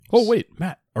Oh, wait,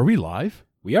 Matt, are we live?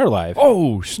 We are live.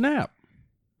 Oh, snap.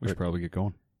 We should probably get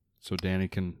going so Danny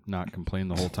can not complain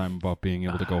the whole time about being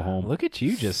able to go home. Look at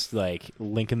you just like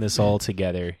linking this all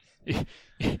together.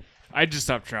 I just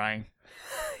stopped trying.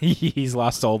 He's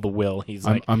lost all the will. He's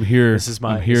like, I'm here. this is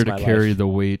my- I'm here this is to my carry life. the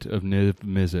weight of Niv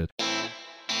Mizzet.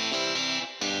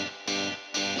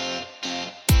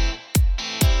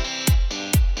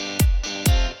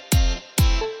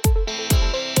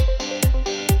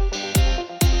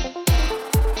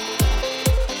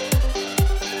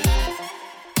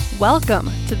 Welcome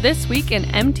to This Week in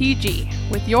MTG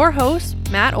with your hosts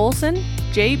Matt Olson,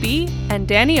 JB, and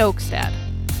Danny Oakstad.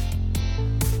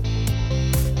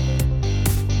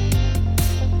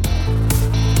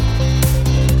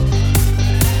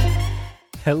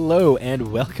 hello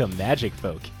and welcome, Magic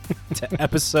Folk, to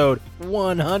episode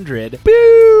 100.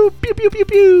 Pew, pew, pew, pew,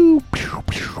 pew. Pew,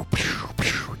 pew, pew,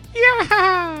 pew.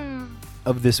 Yeah!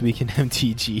 Of This Week in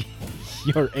MTG,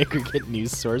 your aggregate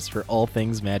news source for all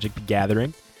things Magic the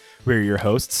Gathering. We're your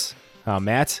hosts.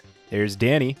 Matt, there's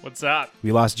Danny. What's up?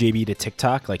 We lost JB to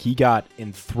TikTok. Like, he got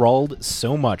enthralled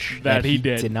so much That he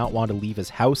did not want to leave his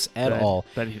house at all.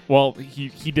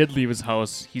 He did leave his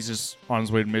house. He's just on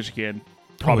his way to Michigan,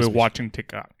 probably Michigan. watching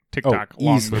TikTok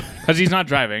easily. because he's not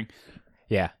driving.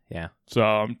 Yeah. So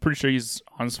I'm pretty sure he's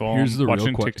on his phone Here's the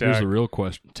watching TikTok. real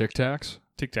question. Tic Tacs?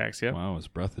 Tic Tacs, yeah. Wow, his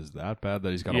breath is that bad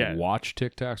that he's got to Yeah. watch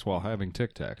Tic Tacs while having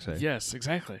Tic Tacs. Hey? Yes,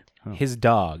 exactly. His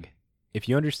dog. If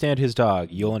you understand his dog,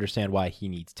 you'll understand why he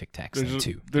needs Tic Tacs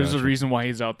too. There's a Gotcha. reason why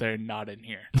he's out there, not in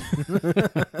here.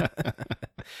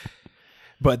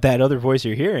 But that other voice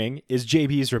you're hearing is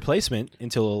JB's replacement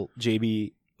until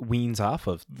JB weans off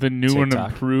of. The new one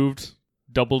TikTok. improved,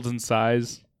 doubled in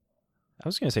size. I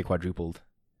was going to say quadrupled.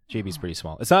 JB's pretty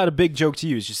small. It's not a big joke to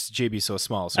you. It's just JB's so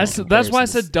small. So That's why I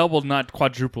said doubled, not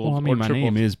quadrupled. Well, I mean, or my tripled.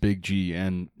 name is Big G,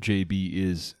 and JB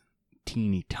is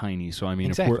teeny tiny. So, I mean,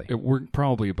 Exactly. if we're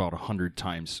probably about 100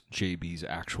 times JB's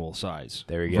actual size.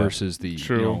 There you go. Versus the,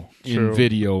 True. in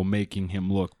video making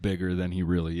him look bigger than he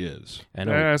really is. I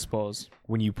know. I suppose.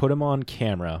 When you put him on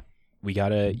camera, we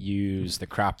gotta use the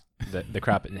crop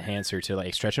enhancer to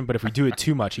like stretch him. But if we do it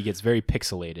too much, he gets very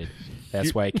pixelated.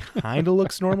 That's why it kind of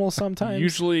looks normal sometimes.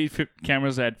 Usually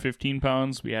cameras at 15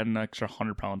 pounds. We add an extra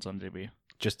 100 pounds on JB.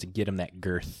 just to get him that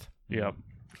girth. Yep.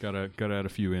 Gotta add a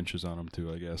few inches on him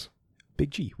too, I guess. Big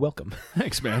G, welcome.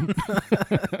 Thanks, man.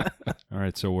 All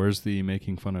right, so where's the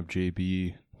making fun of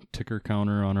JB ticker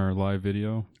counter on our live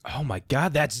video? Oh my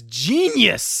God, that's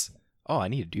genius! Oh, I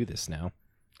need to do this now.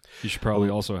 You should probably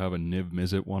also have a Niv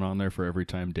Mizzet one on there for every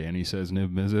time Danny says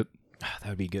Niv Mizzet. That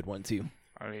would be a good one too.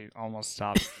 I almost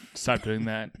stopped doing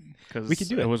that because We could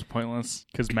do it. It was pointless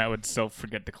because Matt would still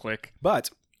forget to click. But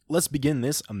let's begin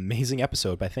this amazing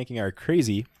episode by thanking our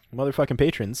crazy motherfucking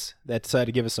patrons that decided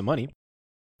to give us some money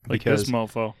Like because this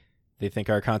mofo. they think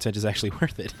our content is actually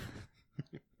worth it.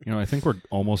 You know, I think we're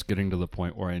almost getting to the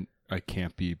point where I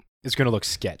can't It's going to look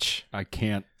sketch. I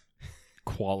can't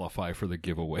qualify for the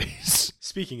giveaways.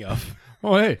 Speaking of,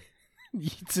 Oh, hey.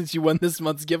 since you won this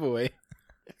month's giveaway,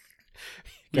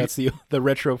 that's the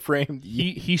retro frame.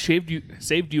 He saved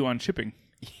you on shipping.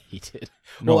 He did.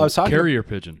 No, Well, I was talking. carrier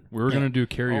pigeon. We were Yeah. going to do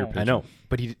carrier Oh. pigeon. I know,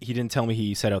 but he didn't tell me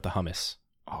he set out the hummus.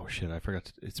 Oh, shit. I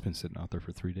forgot. It's been sitting out there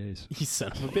for 3 days. You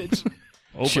son of a bitch.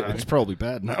 Oh, Shit, boy. it's probably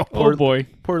bad now. Oh boy.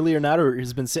 Poor Leonardo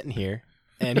has been sitting here,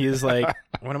 and he is like,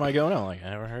 "When am I going out?" I'm like, I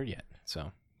never heard yet.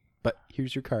 So, but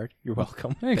here's your card. You're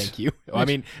welcome. Thanks. Thank you. I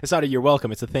mean, it's not a you're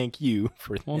welcome. It's a thank you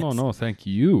for this. Well, no. Thank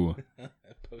you.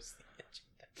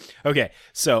 Okay,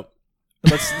 so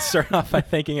let's start off by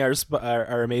thanking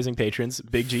our amazing patrons,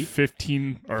 Big G,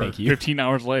 15 Thank you. 15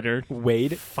 hours later,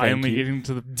 Wade, finally thank you. getting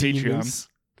to the Demons,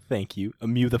 thank you.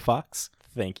 Amew the Fox,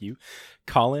 thank you.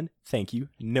 Colin, thank you.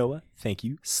 Noah, thank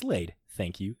you. Slade,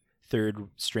 thank you. Third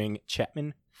String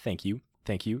Chapman, thank you.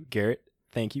 Thank you. Garrett,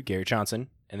 thank you. Garrett Johnson.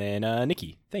 And then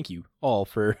Nikki, thank you all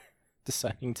for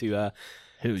deciding to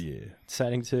Hell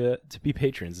yeah. be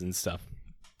patrons and stuff.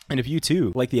 And if you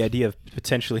too like the idea of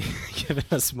potentially giving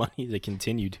us money to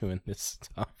continue doing this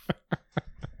stuff,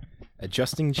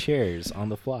 adjusting chairs on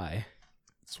the fly.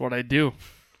 That's what I do.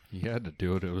 You had to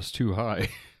do it. It was too high.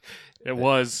 It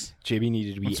was. JB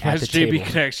needed to be I'm surprised at the JB table.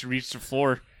 could actually reach the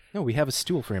floor, No, we have a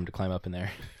stool for him to climb up in there.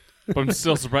 but I'm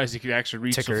still surprised he could actually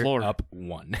reach Ticker the floor. up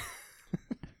 1.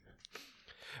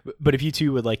 But if you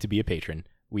too would like to be a patron,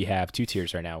 we have 2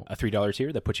 tiers right now. A $3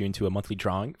 tier that puts you into a monthly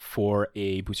drawing for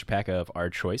a booster pack of our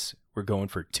choice. We're going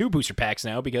for 2 booster packs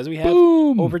now because we have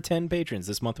over 10 patrons.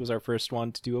 This month was our first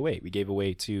one to do away. We gave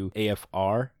away 2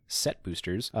 AFR set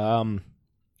boosters.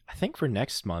 I think for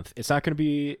next month, it's not going to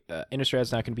be,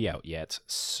 Innistrad's not going to be out yet.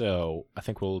 So I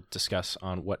think we'll discuss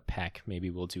on what pack maybe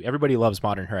we'll do. Everybody loves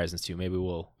Modern Horizons too. Maybe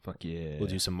we'll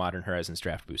do some Modern Horizons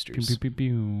draft boosters. Pew, pew, pew,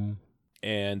 pew.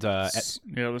 And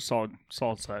they're solid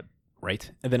set.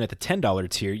 right. And then at the $10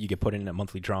 tier, you get put in a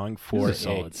monthly drawing for This is a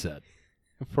solid set.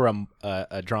 for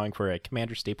a drawing for a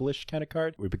Commander Staple-ish kind of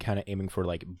card. We've been kind of aiming for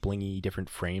like blingy different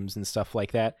frames and stuff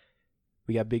like that.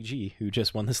 We got Big G, who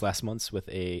just won this last month with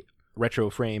a retro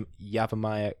frame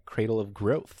Yavimaya Cradle of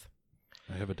Growth.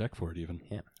 I have a deck for it even.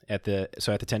 Yeah. At the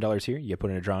 $10 here, you get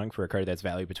put in a drawing for a card that's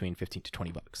valued between $15 to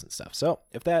 $20 and stuff. So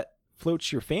if that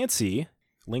floats your fancy,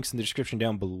 links in the description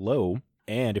down below.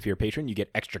 And if you're a patron, you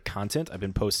get extra content. I've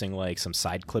been posting like some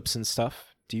side clips and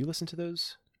stuff. Do you listen to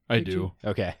those? I Big G? do.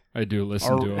 Okay. I do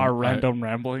listen to them. Our random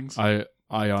ramblings. I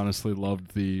honestly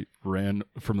loved the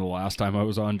from the last time I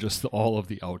was on, just all of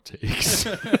the outtakes.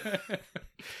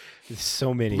 There's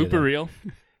so many. of Blooper them. reel.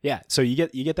 Yeah, so you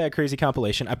get that crazy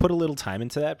compilation. I put a little time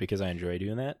into that because I enjoy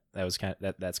doing that. That's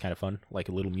kind of fun, like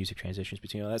a little music transitions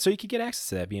between all that. So you can get access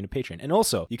to that being a patron, and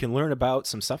also you can learn about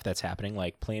some stuff that's happening,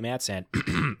 like playmats and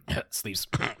sleeves,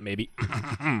 maybe.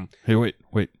 Hey, wait.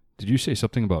 Did you say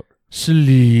something about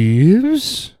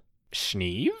sleeves?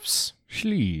 Schneeves?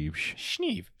 Sleeves.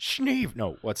 Schneeve.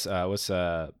 No, what's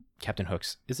Captain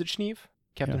Hooks? Is it Schneeve?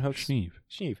 Captain Yeah, Hooks? Schneeve.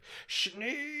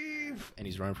 Schneeve. And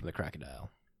he's running from the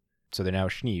crocodile. So they're now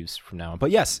Schneeves from now on.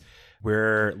 But yes,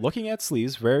 we're looking at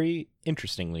sleeves very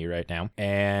interestingly right now.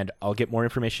 And I'll get more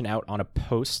information out on a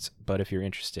post. But if you're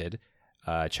interested,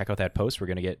 check out that post. We're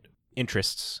going to get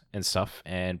interests and stuff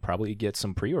and probably get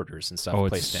some pre-orders and stuff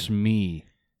placed in. Smee.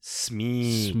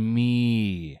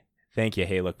 Smee. Thank you,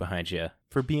 Hey Look Behind You,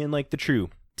 for being like the true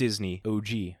Disney OG.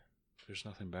 There's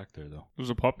nothing back there, though. There's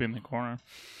a puppy in the corner.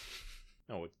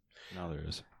 Oh, Now there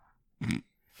is.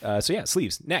 so yeah,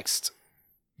 sleeves. Next.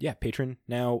 Yeah, patron.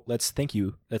 Now let's thank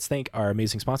our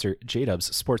amazing sponsor,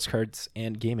 J-Dubs Sports Cards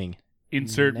and Gaming.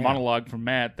 Insert Now. monologue from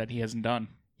Matt that he hasn't done.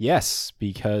 Yes,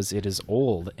 because it is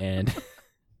old and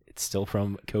it's still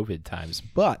from COVID times.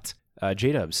 But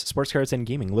J-Dubs Sports Cards and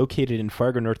Gaming, located in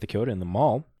Fargo, North Dakota in the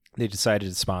mall, they decided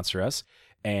to sponsor us.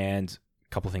 And a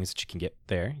couple things that you can get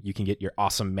there. You can get your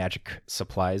awesome Magic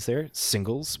supplies there.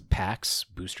 Singles, packs,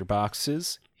 booster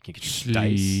boxes. You can get your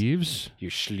dice, Sleeves. your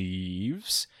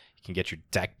sleeves. You can get your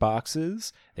deck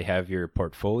boxes. They have your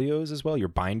portfolios as well, your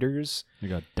binders. You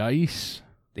got dice.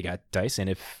 They got dice, and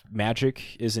if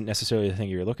Magic isn't necessarily the thing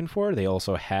you're looking for, they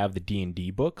also have the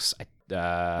D&D books.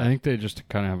 I think they just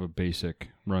kind of have a basic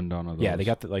rundown of those. Yeah, they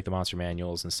got the monster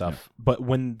manuals and stuff. Yeah. But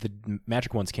when the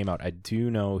Magic ones came out, I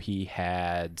do know he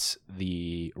had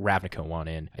the Ravnica one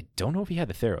in. I don't know if he had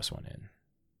the Theros one in.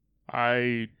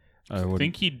 I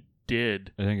think he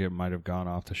did. I think it might have gone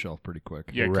off the shelf pretty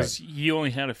quick. Yeah, because he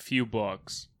only had a few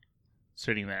books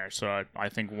sitting there, so I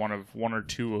think one or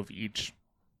two of each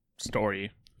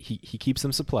story. He keeps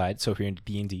them supplied. So if you're into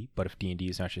D&D, but if D&D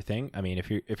is not your thing, I mean, if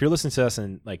you're listening to us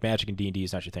and like Magic and D&D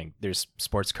is not your thing, there's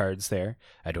sports cards there.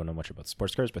 I don't know much about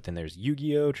sports cards, but then there's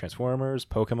Yu-Gi-Oh, Transformers,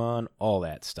 Pokemon, all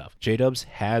that stuff. J-Dubs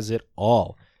has it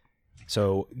all.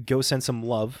 So go send some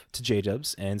love to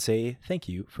J-Dubs and say thank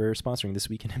you for sponsoring This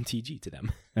Week in MTG to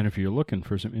them. And if you're looking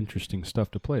for some interesting stuff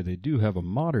to play, they do have a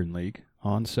Modern League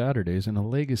on Saturdays and a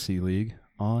Legacy League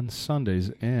on Sundays,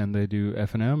 and they do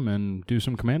F&M and do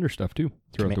some Commander stuff too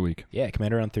throughout the week. Yeah,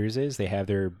 Commander on Thursdays. They have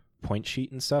their point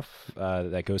sheet and stuff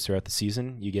that goes throughout the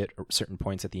season. You get certain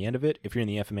points at the end of it. If you're in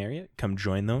the FM area, come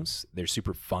join those. They're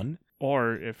super fun.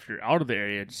 Or if you're out of the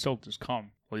area, still just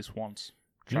come at least once.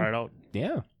 Try it out.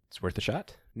 Yeah, it's worth a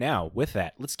shot. Now, with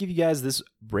that, let's give you guys this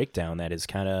breakdown that is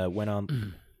kind of went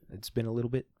on. It's been a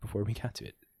little bit before we got to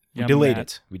it. We delayed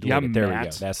it. There we go.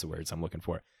 That's the words I'm looking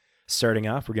for. Starting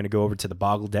off, we're going to go over to the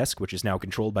Boggle Desk, which is now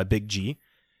controlled by Big G.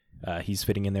 He's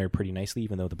fitting in there pretty nicely,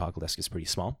 even though the Boggle Desk is pretty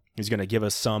small. He's going to give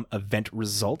us some event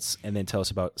results and then tell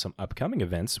us about some upcoming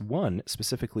events, one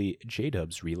specifically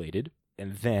J-Dubs related.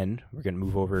 And then we're going to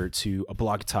move over to a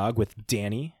Blogatog with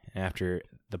Danny. After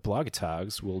the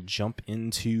Blogatogs, we'll jump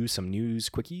into some news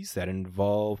quickies that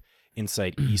involve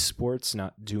Insight Esports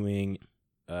not doing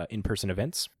in-person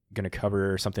events. Going to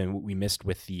cover something we missed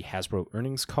with the Hasbro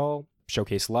earnings call,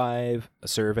 Showcase Live, a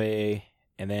survey,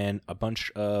 and then a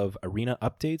bunch of arena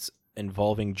updates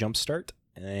involving Jumpstart.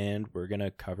 And we're going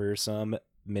to cover some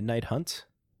Midnight Hunt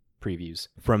previews.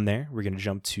 From there, we're going to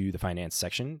jump to the finance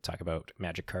section, talk about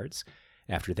Magic cards.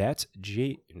 After that,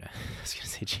 JB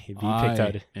picked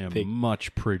out I am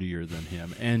much prettier than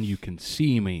him, and you can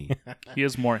see me. He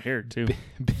has more hair, too.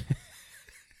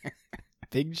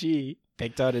 Big G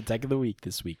picked out a deck of the week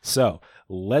this week. So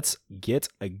let's get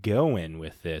a going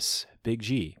with this. Big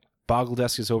G, Boggle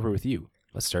Desk is over with you.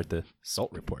 Let's start the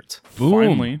salt report. Boom.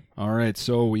 Finally. All right,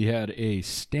 so we had a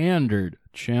standard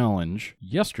challenge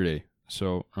yesterday.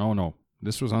 So, oh no,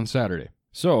 this was on Saturday.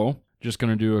 So, just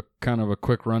going to do a kind of a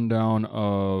quick rundown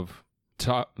of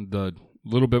the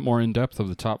little bit more in depth of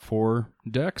the top 4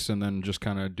 decks, and then just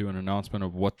kind of do an announcement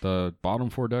of what the bottom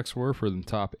 4 decks were for the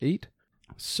top 8.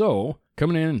 So,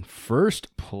 coming in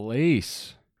first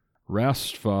place,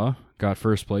 Rastfa got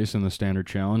first place in the standard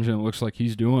challenge, and it looks like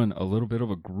he's doing a little bit of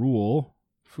a Gruul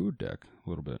food deck. A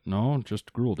little bit. No,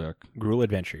 just Gruul deck. Gruul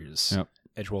Adventures. Yep.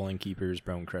 Edgewall Innkeepers,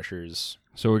 Bone Crushers.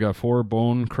 So we got 4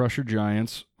 Bone Crusher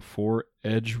Giants, 4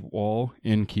 Edgewall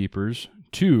Innkeepers,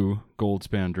 2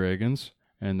 Goldspan Dragons,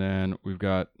 and then we've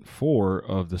got 4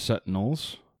 of the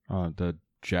Sentinels, the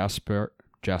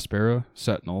Jaspera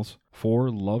Sentinels, 4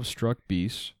 Lovestruck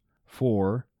Beasts,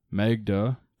 4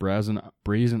 Magda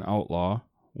Brazen Outlaw,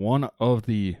 1 of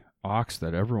the Ox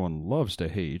that everyone loves to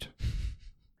hate,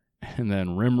 and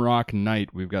then Rimrock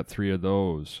Knight, we've got 3 of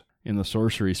those. In the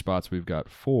sorcery spots, we've got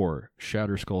 4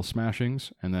 Shatterskull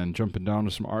Smashings, and then jumping down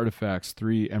to some artifacts,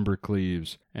 3 Ember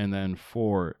Cleaves, and then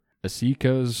 4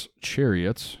 Asika's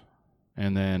Chariots.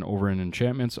 And then over in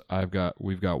enchantments,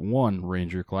 we've got 1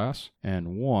 Ranger class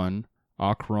and 1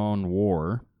 Akron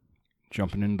War.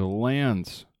 Jumping into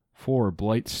lands, 4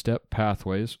 Blight Step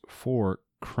Pathways, 4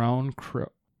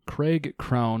 Crag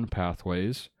Crown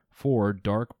Pathways, 4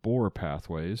 Dark Boar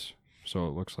Pathways. So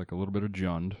it looks like a little bit of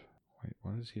Jund. Wait,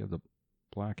 why does he have the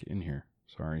black in here?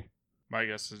 Sorry. My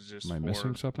guess is just Am I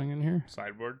missing something in here?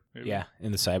 sideboard. Maybe? Yeah,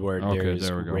 in the sideboard, Okay, there's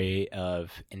there we go. Ray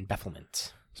of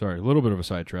Embezzlement. Sorry, a little bit of a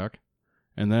sidetrack.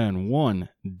 And then 1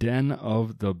 Den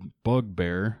of the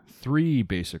Bugbear, 3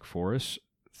 Basic Forests,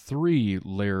 3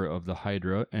 Lair of the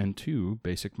Hydra, and 2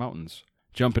 Basic Mountains.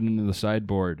 Jumping into the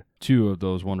sideboard, 2 of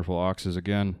those wonderful Oxes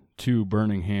again, 2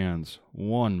 Burning Hands,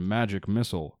 1 Magic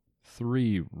Missile,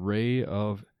 3 Ray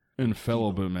of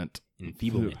Enfeeblement.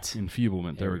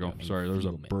 Enfeeblement. There we go. Sorry, there was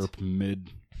a burp mid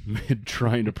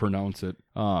trying to pronounce it.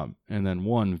 And then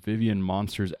 1 Vivian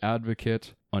Monsters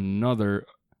Advocate, another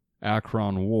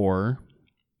Akron War,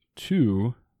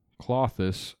 2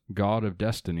 Clothis God of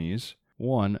Destinies,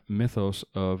 1 Mythos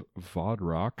of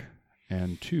Vodrock,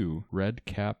 and 2 Red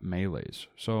Cap Melees.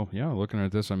 So, yeah, looking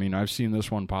at this, I mean, I've seen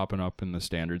this one popping up in the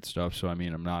standard stuff, so, I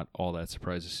mean, I'm not all that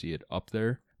surprised to see it up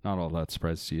there. Not all that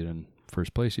surprised to see it in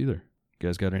first place either. You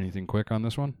guys got anything quick on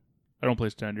this one? I don't play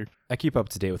standard. I keep up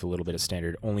to date with a little bit of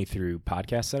standard only through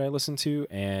podcasts that I listen to,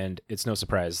 and it's no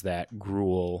surprise that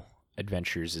Gruul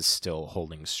Adventures is still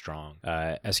holding strong.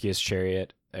 Asika's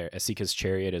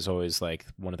Chariot is always like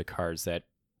one of the cards that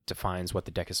defines what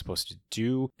the deck is supposed to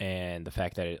do, and the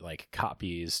fact that it like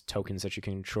copies tokens that you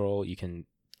can control. You can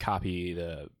copy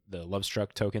the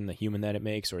Lovestruck token, the human that it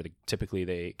makes, or typically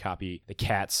they copy the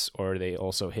cats, or they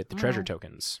also hit the treasure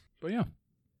tokens. But yeah.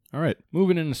 All right,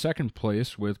 moving into second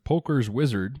place with Poker's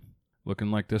Wizard.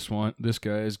 Looking like this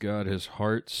guy's got his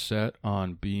heart set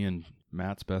on being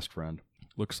Matt's best friend.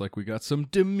 Looks like we got some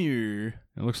Dimir.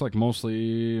 It looks like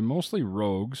mostly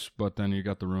rogues, but then you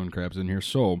got the Ruin Crabs in here.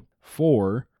 So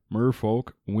 4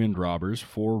 Merfolk Wind Robbers,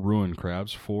 4 Ruin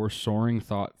Crabs, 4 Soaring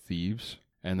Thought Thieves,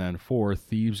 and then 4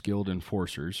 Thieves Guild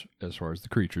Enforcers as far as the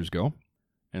creatures go.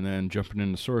 And then jumping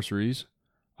into sorceries,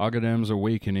 Agadem's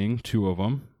Awakening, 2 of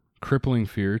them. Crippling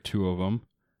Fear, 2 of them,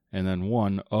 and then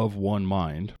 1 of One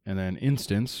Mind, and then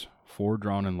Instance, 4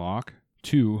 Drown and Lock,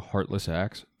 2 Heartless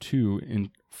Acts,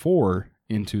 4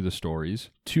 Into the Stories,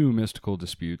 2 Mystical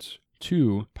Disputes,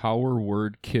 2 Power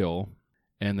Word Kill,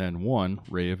 and then 1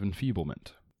 Ray of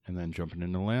Enfeeblement. And then jumping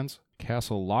into lands,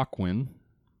 Castle Lochwain,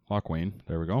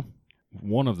 there we go.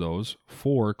 1 of those,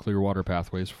 4 Clearwater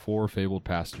Pathways, 4 Fabled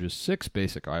Passages, 6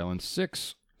 Basic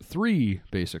Islands, 3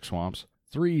 Basic Swamps,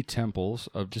 3 Temples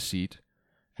of Deceit,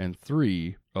 and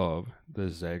 3 of the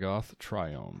Zagoth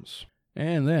Triomes.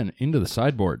 And then into the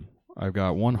sideboard, I've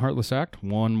got 1 Heartless Act,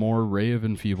 1 more Ray of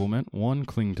Enfeeblement, 1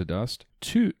 Cling to Dust,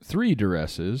 3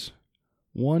 Duresses,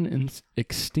 1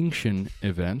 Extinction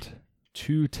Event,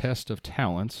 2 Test of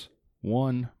Talents,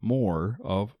 1 more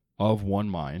of One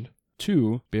Mind,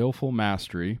 2 Baleful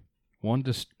Mastery, 1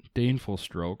 Disdainful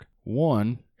Stroke,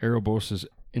 1 Erebos'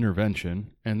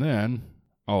 Intervention, and then...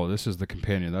 Oh, this is the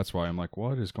companion. That's why I'm like,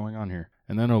 what is going on here?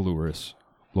 And then a Loris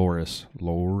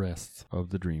of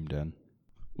the Dream Den.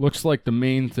 Looks like the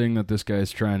main thing that this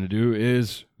guy's trying to do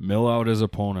is mill out his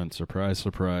opponent. Surprise,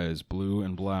 surprise. Blue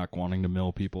and black wanting to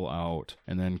mill people out.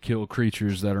 And then kill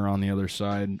creatures that are on the other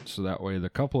side. So that way the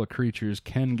couple of creatures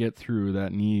can get through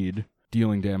that need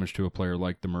dealing damage to a player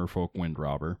like the Merfolk Wind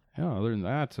Robber. Yeah, other than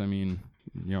that, I mean,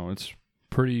 it's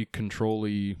pretty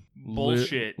control-y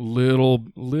Bullshit. Little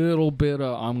bit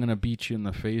of I'm gonna beat you in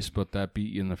the face, but that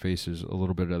beat you in the face is a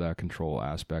little bit of that control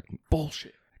aspect.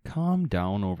 Bullshit. Calm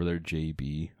down over there,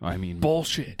 JB. I mean,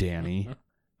 Bullshit. Danny.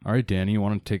 All right, Danny, you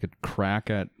want to take a crack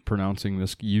at pronouncing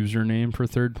this username for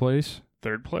third place?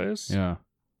 Third place? Yeah.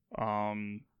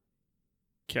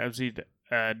 Kavzi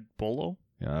Ad Bolo?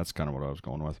 Yeah, that's kind of what I was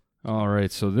going with. All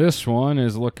right, so this one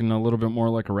is looking a little bit more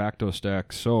like a Rakdos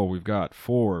deck. So we've got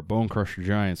 4 Bone Crusher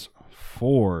Giants,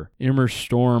 4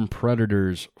 Immerstorm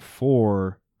Predators,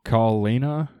 4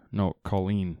 Colleen.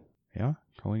 Yeah,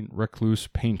 Colleen Recluse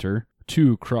Painter,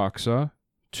 2 Croxa,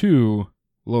 2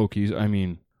 Volki.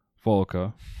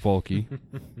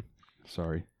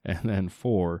 Sorry. And then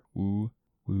 4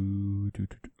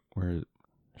 where is it?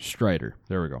 Strider.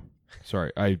 There we go.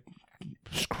 Sorry, I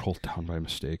scrolled down by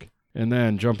mistake. And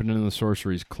then jumping into the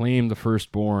sorceries, Claim the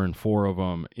Firstborn, 4 of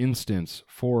them. Instants,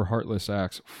 4 Heartless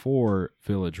Acts, 4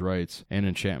 Village Rites and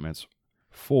Enchantments,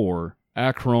 4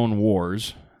 Acrone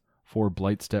Wars, 4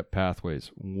 Blightstep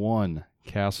Pathways, 1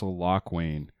 Castle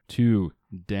Lochwain, 2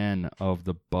 Den of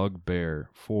the Bugbear,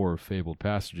 4 Fabled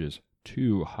Passages,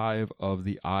 2 Hive of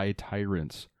the Eye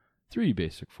Tyrants, 3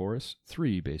 Basic Forests,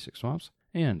 3 Basic Swamps,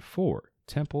 and 4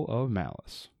 Temple of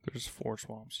Malice. There's 4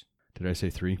 swamps. Did I say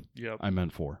 3? Yep. I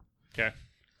meant 4. Okay.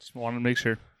 Just wanted to make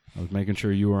sure. I was making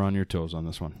sure you were on your toes on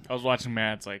this one. I was watching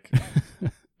Matt. It's like,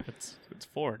 it's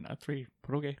 4, not 3.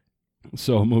 But okay.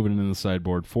 So moving into the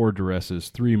sideboard, 4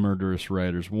 Duresses, 3 Murderous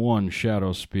Riders, 1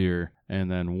 Shadow Spear, and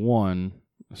then 1...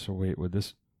 So wait, would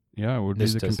this... Yeah, it would be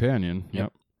the companion.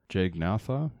 Yep.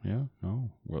 Jagnatha? Yeah,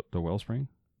 no. The Wellspring?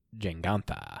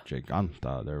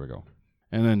 Jangantha. There we go.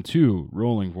 And then 2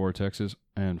 Rolling Vortexes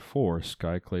and 4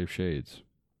 Skyclave Shades.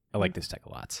 I like this deck a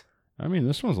lot. I mean,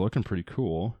 this one's looking pretty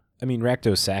cool. I mean,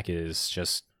 Rakdos Sack is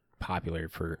just popular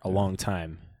for a long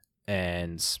time.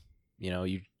 And,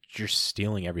 you're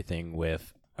stealing everything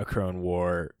with Acrone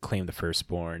War, Claim the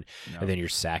Firstborn, and then you're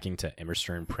sacking to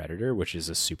Immerstorm Predator, which is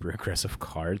a super aggressive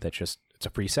card that it's a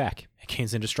free sack. It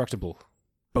gains indestructible.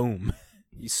 Boom.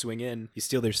 You swing in, you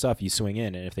steal their stuff, you swing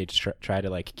in, and if they just try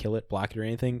to kill it, block it or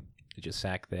anything, you just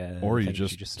sack the... Or you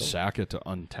just sack it to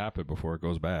untap it before it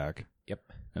goes back. Yep.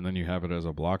 And then you have it as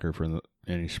a blocker for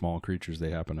any small creatures they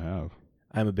happen to have.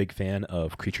 I'm a big fan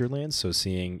of creature lands, so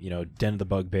seeing, Den of the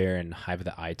Bugbear and Hive of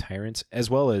the Eye Tyrants, as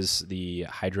well as the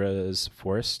Hydra's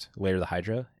Forest, Lair of the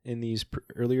Hydra in these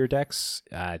earlier decks.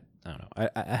 I don't know.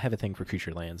 I have a thing for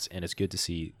creature lands, and it's good to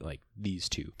see, these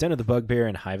 2. Den of the Bugbear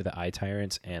and Hive of the Eye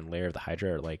Tyrants and Lair of the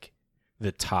Hydra are,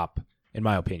 the top, in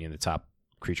my opinion, the top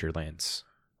creature lands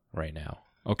right now.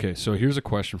 Okay, so here's a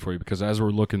question for you, because as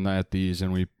we're looking at these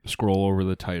and we scroll over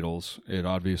the titles, it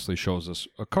obviously shows us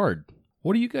a card.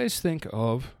 What do you guys think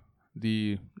of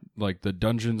the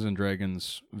Dungeons and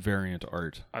Dragons variant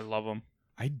art? I love them.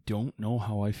 I don't know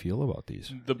how I feel about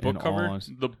these. The book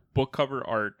cover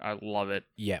art, I love it.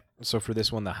 Yeah. So for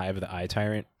this one, the Hive of the Eye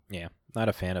Tyrant, yeah, not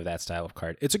a fan of that style of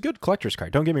card. It's a good collector's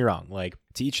card. Don't get me wrong.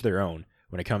 To each their own.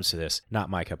 When it comes to this, not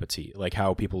my cup of tea. Like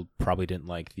how people probably didn't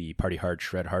like the Party Hard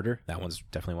Shred Harder. That one's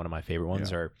definitely one of my favorite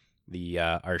ones. Yeah. Or the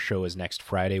our show is next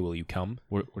Friday. Will you come?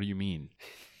 What do you mean?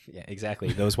 Yeah,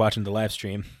 exactly. Those watching the live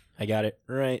stream, I got it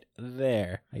right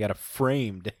there. I got a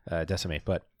framed Decimate.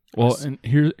 But and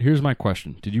here's my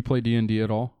question: did you play D&D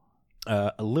at all?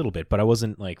 A little bit, but I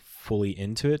wasn't fully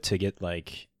into it to get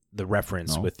the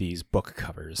reference with these book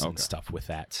covers and stuff with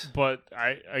that. But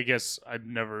I guess I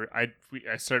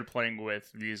started playing with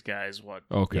these guys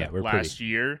last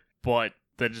year, but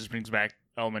that just brings back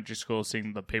elementary school,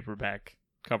 seeing the paperback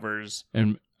covers.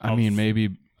 And I mean,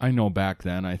 maybe I know back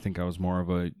then I think I was more of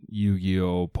a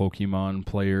Yu-Gi-Oh! Pokemon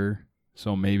player,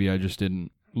 so maybe I just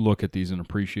didn't look at these and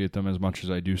appreciate them as much as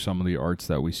I do some of the arts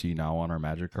that we see now on our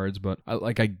Magic cards. But I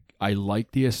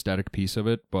like the aesthetic piece of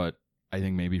it, but I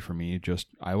think maybe for me,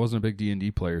 I wasn't a big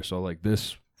D&D player, so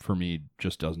this for me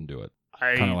just doesn't do it.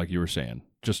 Kind of like you were saying.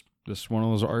 Just this one of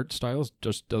those art styles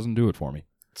just doesn't do it for me.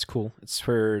 It's cool. It's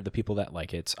for the people that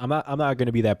like it. I'm not going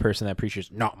to be that person that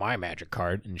appreciates not my Magic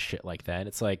card and shit like that.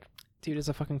 It's dude, it's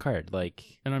a fucking card.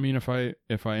 And I mean,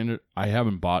 I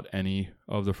haven't bought any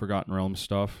of the Forgotten Realms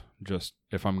stuff. Just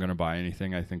if I'm going to buy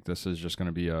anything, I think this is just going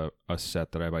to be a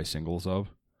set that I buy singles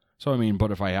of. So, I mean, but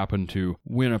if I happen to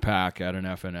win a pack at an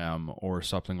F&M or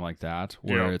something like that,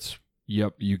 where it's,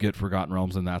 you get Forgotten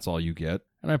Realms and that's all you get,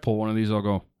 and I pull one of these, I'll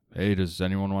go, hey, does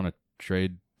anyone want to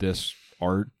trade this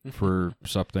art for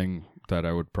something that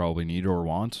I would probably need or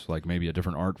want? Maybe a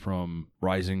different art from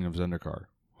Rising of Zendikar.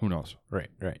 Who knows? Right.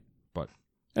 But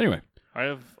anyway. I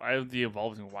have the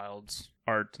Evolving Wilds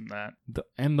art and that.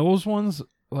 And those ones,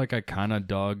 like I kind of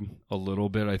dug a little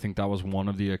bit. I think that was one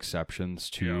of the exceptions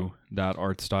to that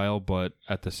art style, but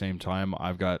at the same time,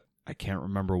 I can't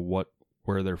remember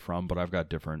where they're from, but I've got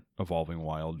different Evolving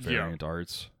Wild variant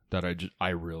arts that I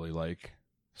really like.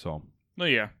 So, oh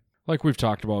yeah, like we've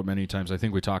talked about many times. I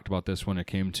think we talked about this when it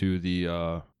came to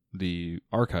the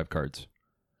archive cards.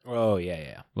 Oh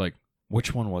yeah. Like,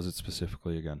 which one was it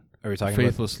specifically again? Are we talking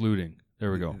Faithless Looting?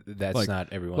 There we go. That's not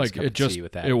everyone's cup of tea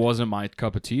with that. It wasn't my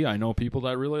cup of tea. I know people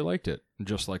that really liked it,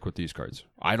 just like with these cards.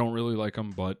 I don't really like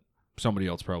them, but somebody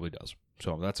else probably does.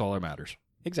 So that's all that matters.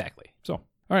 Exactly. So, all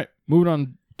right, moving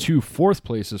on to fourth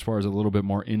place as far as a little bit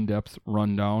more in-depth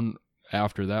rundown.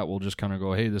 After that, we'll just kind of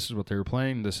go, hey, this is what they were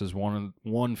playing. This is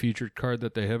one featured card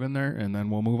that they have in there, and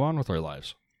then we'll move on with our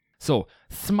lives. So,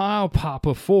 Smile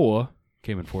Papa 4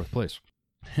 came in fourth place.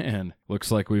 And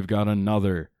looks like we've got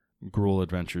another Gruul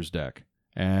Adventures deck.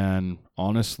 And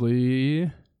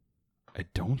honestly, I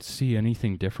don't see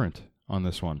anything different on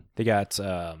this one. They got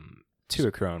 2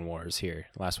 Acheron Wars here.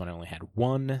 The last one I only had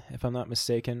 1, if I'm not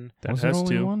mistaken. That has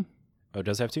only 2. One? Oh, it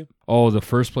does have 2? Oh, the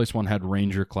first place one had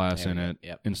Ranger class in it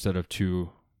yep. instead of 2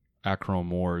 Acheron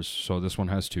Wars. So this one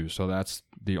has 2. So that's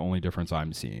the only difference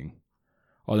I'm seeing.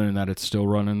 Other than that, it's still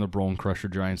running the Bone Crusher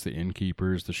Giants, the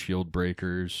Innkeepers, the Shield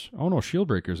Breakers. Oh no, Shield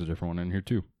Breaker's a different one in here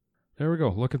too. There we go.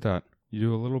 Look at that. You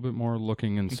do a little bit more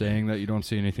looking and saying that you don't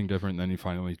see anything different, and then you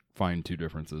finally find 2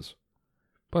 differences.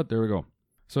 But there we go.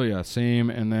 So yeah, same,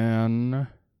 and then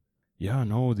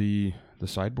the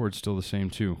sideboard's still the same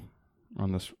too.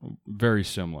 On this, very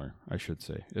similar, I should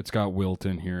say. It's got Wilt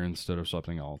in here instead of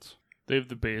something else. They have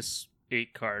the base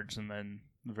 8 cards and then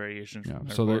the variations. Yeah.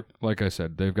 So like I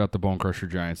said, they've got the Bone Crusher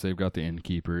Giants, they've got the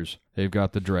Innkeepers, they've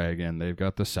got the Dragon, they've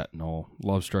got the Sentinel,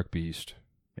 Lovestruck Beast.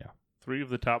 3 of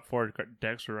the top 4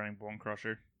 decks are running Bone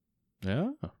Crusher.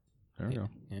 Yeah. There we go.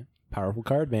 Yeah. Powerful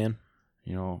card, man.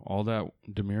 You know, all that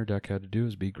Dimir deck had to do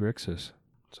is beat Grixis.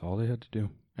 That's all they had to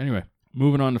do. Anyway,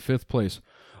 moving on to 5th place.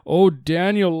 Oh,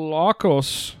 Daniel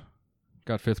Lakos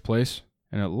got 5th place.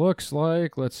 And it looks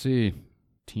like, let's see,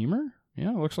 Teamer? Yeah,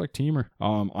 it looks like Teamer.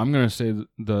 I'm going to say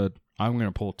I'm going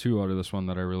to pull 2 out of this one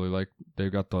that I really like.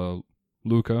 They've got the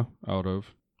Luca out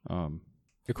of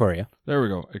Ikoria. There we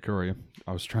go, Ikoria.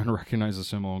 I was trying to recognize the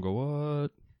symbol and go,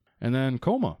 what? And then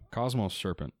Koma, Cosmos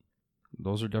Serpent.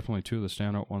 Those are definitely 2 of the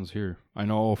standout ones here. I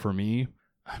know for me,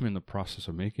 I'm in the process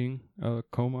of making a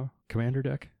Koma commander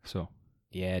deck, so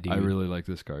yeah, dude. I really like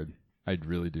this card. I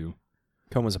really do.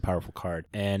 Koma's a powerful card,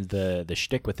 and the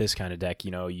shtick with this kind of deck,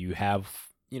 you have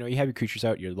your creatures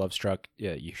out, your Lovestruck,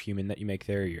 your human that you make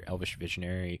there, your Elvish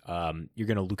Visionary. You're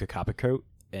gonna Luca Coppercoat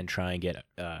and try and get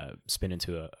spin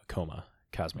into a Koma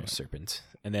Cosmos Serpent,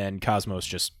 and then Cosmos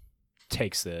just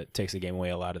takes the game away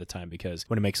a lot of the time, because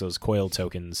when it makes those coil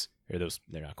tokens, or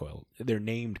they're not coil, they're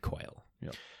named coil.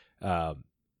 Yep.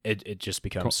 It just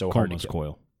becomes so hard to kill.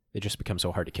 Coil. It just becomes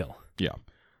so hard to kill. Yeah.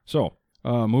 So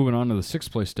moving on to the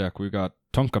 6th place deck, we've got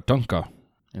Tonka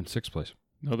in 6th place.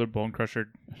 Another Bone Crusher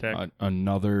deck.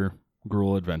 Another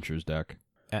Gruul Adventures deck.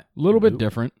 A little bit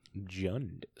different.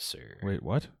 Jund, sir. Wait,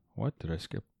 what? What did I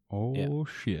skip? Oh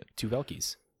shit! 2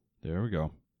 Velkies. There we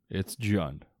go. It's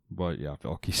Jund. But yeah,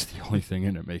 Velky's the only thing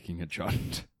in it making it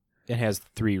Jund. It has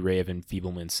 3 Ray of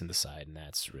Enfeeblements in the side, and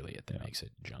that's really it that makes it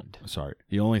Jund. Sorry.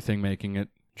 The only thing making it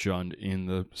Jund in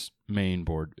the main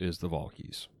board is the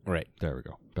Valkyries. Right. There we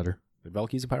go. Better? The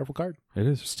Velky's a powerful card. It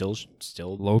is. Still.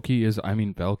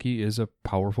 Velky is a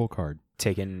powerful card.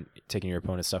 Taking your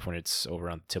opponent's stuff when it's over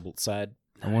on the Tibalt side.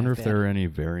 I wonder if there are any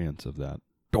variants of that.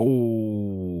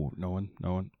 Oh, no one.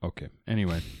 Okay.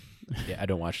 Anyway. Yeah, I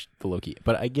don't watch the Loki,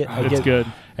 but I get good.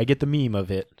 I get the meme of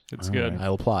it. It's good.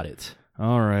 I'll applaud it.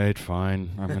 All right, fine.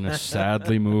 I'm going to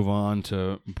sadly move on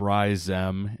to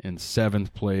Bryzem in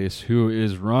 7th place, who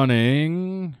is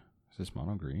running... Is this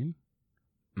mono green?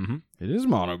 Mm-hmm. It is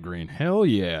mono green. Hell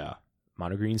yeah.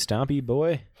 Mono green Stompy,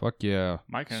 boy. Fuck yeah.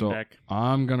 My kind of deck.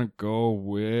 I'm going to go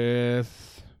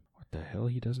with... What the hell?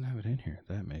 He doesn't have it in here.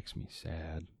 That makes me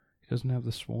sad. He doesn't have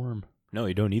the Swarm. No,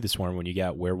 you don't need the Swarm when you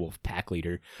got Werewolf Pack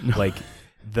Leader. Like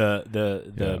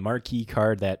the marquee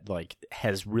card that like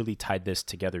has really tied this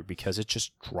together, because it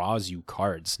just draws you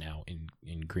cards now in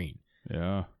green.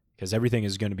 Yeah. Because everything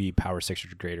is going to be power 6 or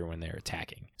greater when they're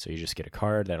attacking. So you just get a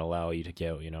card that allow you to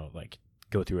go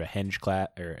through a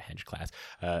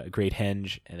Great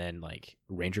Henge, and then like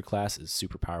Ranger class is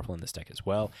super powerful in this deck as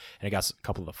well. And it got a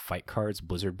couple of the fight cards,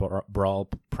 Blizzard Brawl,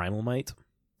 Primal Might.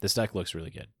 This deck looks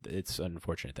really good. It's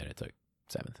unfortunate that it took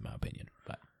 7th in my opinion,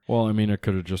 but well, I mean, it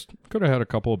could have had a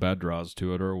couple of bad draws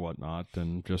to it or whatnot,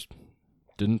 and just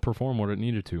didn't perform what it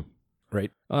needed to.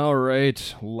 Right. All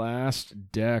right,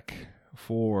 last deck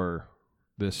for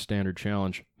this standard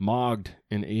challenge. Mogged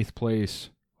in 8th place.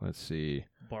 Let's see.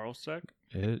 Borrowsec?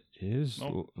 It is,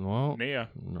 well, Naya.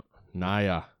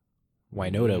 Naya.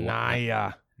 Wynota.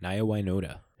 Naya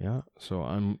Wynota. Yeah, so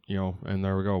I'm, and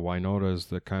there we go. Wynota is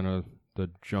the kind of the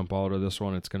jump out of this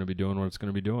one. It's going to be doing what it's going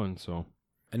to be doing, so.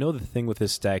 I know the thing with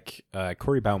this deck,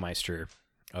 Corey Baumeister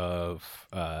of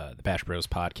the Bash Bros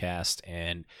podcast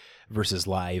and Versus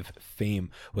Live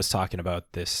fame was talking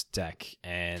about this deck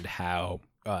and how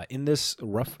in this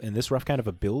rough kind of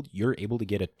a build, you're able to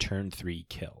get a turn 3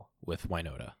 kill with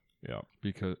Wynota. Yeah,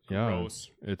 because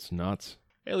Gross. It's nuts.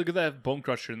 Hey, look at that Bone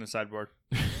Crusher in the sideboard.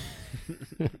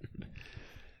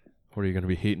 What, are you going to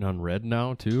be hating on red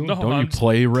now too? No, Don't you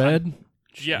play red?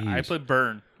 Yeah, I play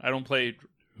burn. I don't play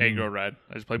aggro red.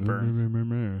 I just play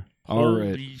burn. All right.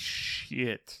 Holy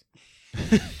shit.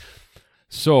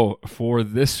 So for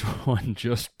this one,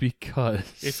 just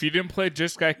because, if you didn't play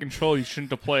Jeskai Control, you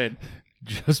shouldn't have played.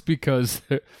 Just because,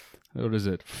 what is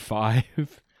it? 5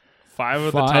 of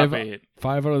the top 8.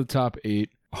 5 out of the top 8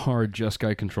 are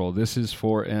Jeskai Control. This is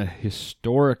for a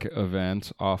historic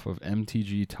event off of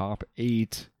MTG Top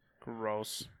 8.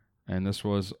 Gross. And this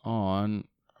was on.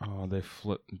 They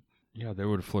flipped. Yeah, they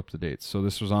would have flipped the dates. So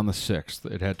this was on the 6th.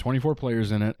 It had 24 players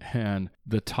in it, and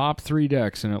the top 3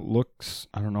 decks, and it looks,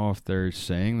 I don't know if they're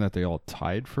saying that they all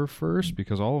tied for first,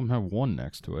 because all of them have 1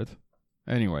 next to it.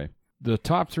 Anyway, the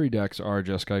top 3 decks are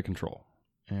Jeskai Control.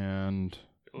 And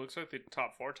it looks like the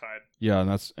top 4 tied.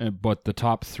 Yeah, and but the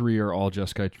top 3 are all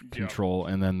Jeskai Control,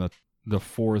 and then the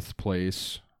 4th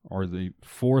place, or the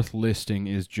 4th listing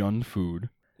is Jund Food.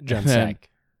 Junsak.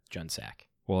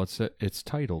 Well, it's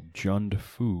titled Jund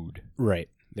Food. Right.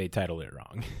 They titled it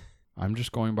wrong. I'm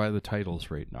just going by the titles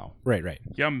right now. Right.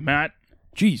 Yeah, Matt.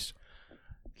 Jeez.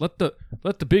 Let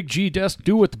the big G desk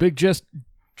do what the big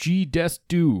G desk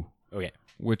do. Okay.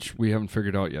 Which we haven't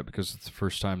figured out yet because it's the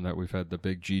first time that we've had the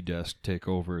big G desk take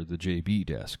over the JB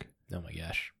desk. Oh my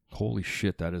gosh. Holy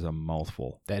shit, that is a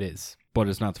mouthful. That is. But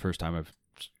it's not the first time I've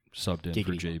subbed in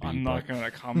for JB. I'm not going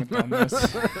to comment on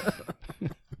this.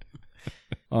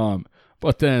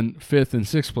 But then 5th and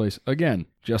 6th place, again,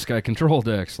 Jeskai Control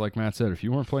decks. Like Matt said, if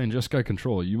you weren't playing Jeskai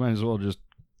Control, you might as well just...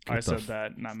 I said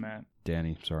that, not Matt.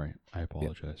 Danny, sorry. I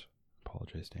apologize.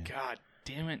 Apologize, Danny. God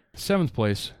damn it. 7th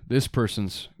place, this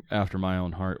person's after my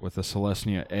own heart with the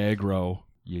Celestia Aggro.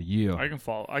 Yeah. I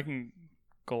can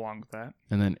go along with that.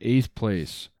 And then 8th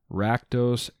place,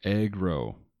 Rakdos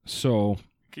Aggro. So...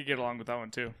 Could get along with that one,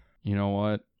 too. You know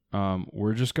what?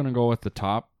 We're just going to go with the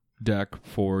top deck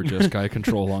for Jeskai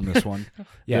Control on this one.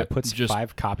 Yeah, it puts just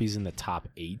 5 copies in the top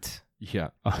 8. Yeah.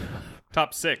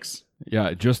 Top 6.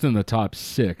 Yeah, just in the top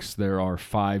 6, there are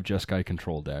 5 Jeskai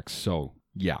Control decks. So,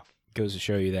 yeah. Goes to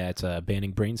show you that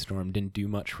banning Brainstorm didn't do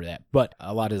much for that. But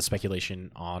a lot of the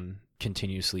speculation on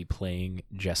continuously playing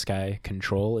Jeskai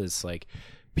Control is like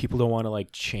people don't want to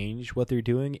like change what they're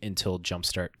doing until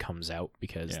Jumpstart comes out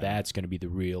because that's going to be the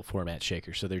real format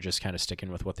shaker. So they're just kind of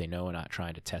sticking with what they know and not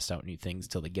trying to test out new things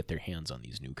until they get their hands on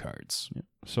these new cards. Yeah.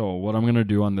 So what I'm going to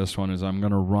do on this one is I'm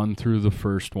going to run through the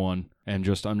first one and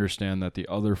just understand that the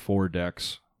other 4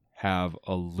 decks have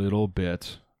a little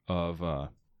bit of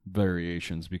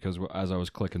variations because as I was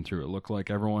clicking through, it looked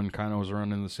like everyone kind of was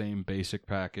running the same basic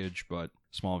package, but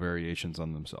small variations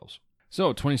on themselves.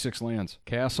 So 26 lands.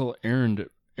 Castle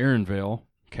Erinvale,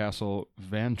 Castle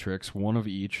Vantrix, 1 of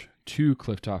each, 2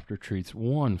 Clifftop Retreats,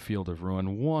 1 Field of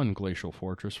Ruin, 1 Glacial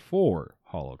Fortress, 4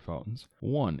 Hollowed Fountains,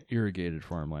 1 Irrigated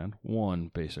Farmland,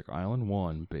 1 Basic Island,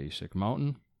 1 Basic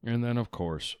Mountain, and then, of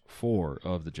course, 4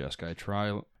 of the Jeskai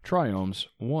Triomes,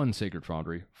 1 Sacred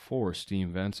Foundry, 4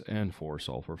 Steam Vents, and 4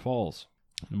 Sulphur Falls.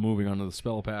 Moving on to the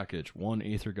spell package, 1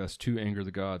 Aether Gust, 2 Anger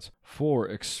the Gods, 4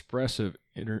 Expressive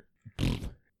Iteration.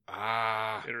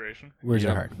 Words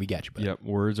are hard. We got you, buddy. Yep,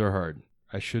 words are hard.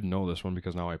 I should know this one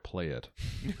because now I play it.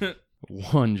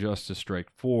 1 Justice Strike,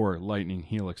 4 Lightning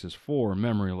Helixes, 4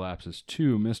 Memory Lapses,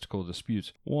 2 Mystical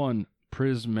Disputes, 1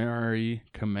 Prismari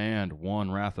Command,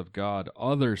 1 Wrath of God,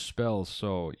 other spells.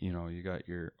 So, you got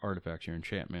your artifacts, your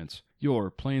enchantments,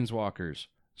 your planeswalkers.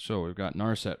 So we've got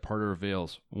Narset, Parter of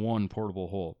Veils, 1 Portable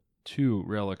Hole, 2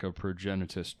 Relic of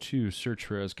Progenitus, 2 Search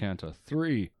for Azcanta,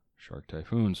 3 Shark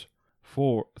Typhoons,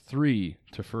 3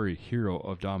 Teferi, Hero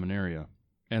of Dominaria.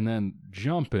 And then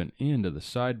jumping into the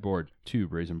sideboard, 2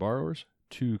 Brazen Borrowers,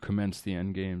 2 Commence the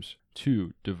Endgames,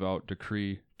 2 Devout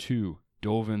Decree, 2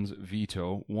 Dovin's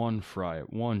Veto, 1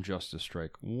 Fright, 1 Justice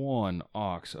Strike, 1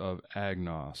 Ox of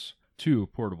Agnos, 2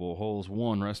 Portable Holes,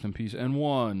 1 Rest in Peace, and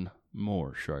 1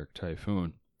 more Shark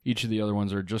Typhoon. Each of the other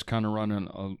ones are just kind of running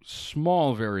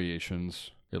small variations,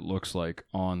 it looks like,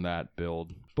 on that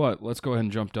build. But let's go ahead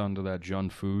and jump down to that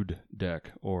Jund Food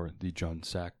deck, or the Jund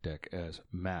Sack deck, as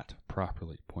Matt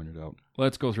properly pointed out.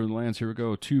 Let's go through the lands. Here we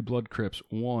go. 2 Blood Crypts,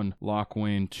 1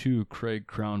 Lochwain, 2 Crag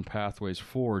Crown Pathways,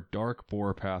 4 Dark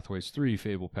Boar Pathways, 3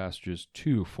 Fable Passages,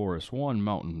 2 Forest, 1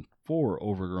 Mountain, 4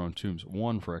 Overgrown Tombs,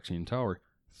 1 Phyrexian Tower,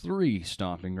 3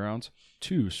 Stomping Grounds,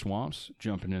 2 Swamps,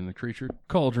 jumping in the creature,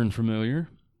 Cauldron Familiar,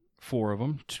 4 of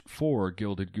them, 4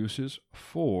 Gilded Gooses,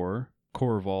 4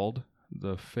 Corvald,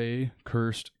 the Fey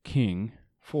Cursed King,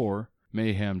 4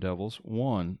 Mayhem Devils,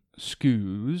 1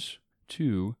 Skoos,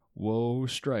 2 Woe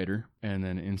Strider, and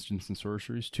then instants and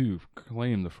sorceries, 2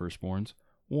 Claim the Firstborns,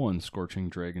 1 Scorching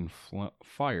Dragon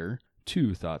Fire,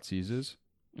 2 Thoughtseizes,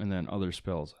 and then other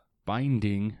spells.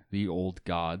 Binding the Old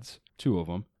Gods, 2 of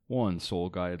them, 1 Soul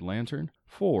Guide Lantern,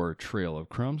 4 Trail of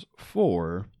Crumbs,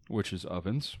 4 Witch's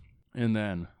Ovens, and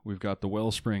then we've got the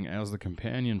Wellspring as the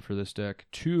companion for this deck,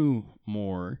 2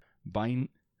 more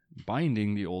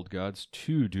Binding the Old Gods,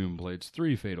 2 Doomblades,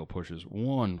 3 Fatal Pushes,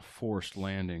 1 Forced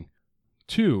Landing,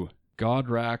 2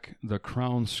 Godrak the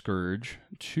Crown Scourge,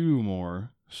 2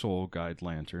 more Soul Guide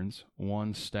Lanterns,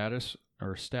 1 Status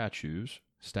Statue,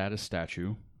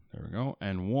 there we go,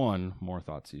 and 1 more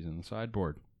Thoughtseize in the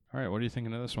sideboard. All right, what are you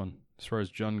thinking of this one? As far as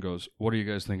Jund goes, what are you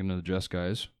guys thinking of the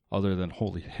Jeskai? Other than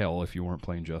holy hell if you weren't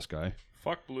playing Jeskai.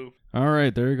 Fuck blue. All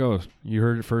right, there you go. You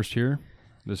heard it first here.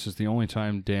 This is the only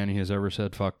time Danny has ever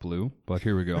said fuck blue, but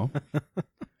here we go. I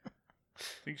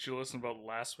think you should listen about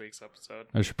last week's episode.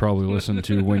 I should probably listen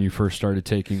to when you first started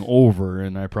taking over,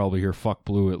 and I probably hear fuck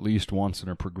blue at least once,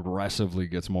 and it progressively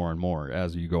gets more and more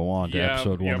as you go on to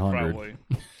episode 100. Probably.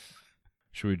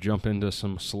 Should we jump into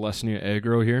some Selesnya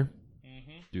aggro here?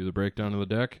 Mm-hmm. Do the breakdown of the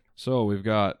deck. So we've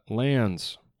got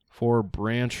lands, 4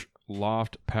 Branch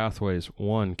Loft Pathways,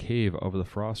 1 Cave of the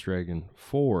Frost Dragon,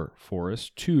 4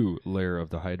 Forest, 2 Lair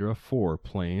of the Hydra, 4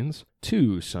 Plains,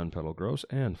 2 Sun Petal Groves,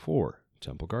 and 4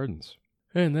 Temple Gardens.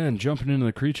 And then jumping into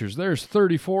the creatures, there's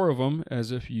 34 of them,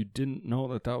 as if you didn't know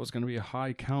that was going to be a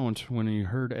high count when you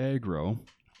heard aggro.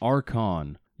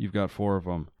 Archon, you've got 4 of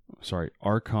them. Sorry,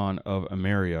 Archon of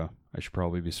Emeria. I should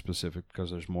probably be specific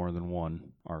because there's more than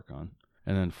one Archon.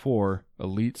 And then 4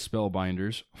 Elite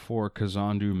Spellbinders, 4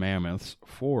 Kazandu Mammoths,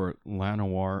 4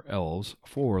 Llanowar Elves,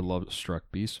 4 Love-Struck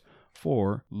Beasts,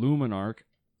 4 Luminarch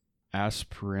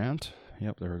Aspirant,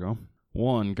 yep, there we go,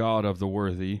 1 God of the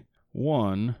Worthy,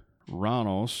 1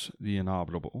 Ranos the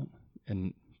Indomitable,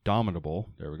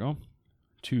 there we go,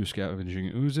 2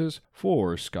 Scavenging Oozes,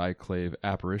 4 Skyclave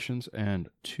Apparitions, and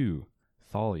 2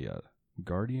 Thalia,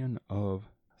 Guardian of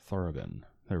Thorabin.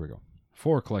 There we go.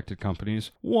 4 Collected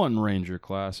Companies, 1 Ranger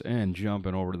class, and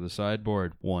jumping over to the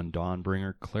sideboard, 1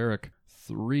 Dawnbringer Cleric,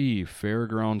 3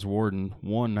 Fairgrounds Warden,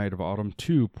 1 Knight of Autumn,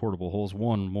 2 Portable Holes,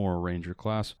 1 more Ranger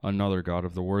class, another God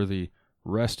of the Worthy,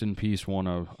 Rest in Peace, 1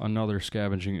 of another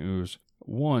Scavenging Ooze,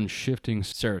 1 Shifting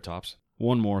Ceratops,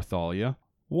 1 more Thalia,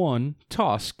 1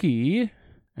 Toski,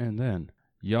 and then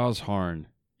Yazharn,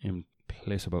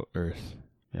 Implacable Earth.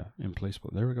 Yeah, Implacable.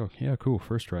 There we go. Yeah, cool.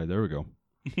 First try. There we go.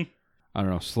 I don't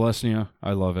know, Selesnya,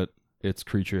 I love it. It's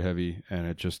creature heavy, and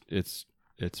it's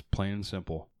plain and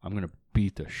simple. I'm going to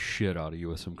beat the shit out of you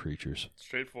with some creatures.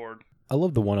 Straightforward. I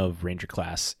love the one of Ranger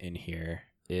class in here.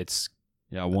 It's...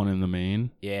 Yeah, 1 in the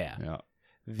main. Yeah.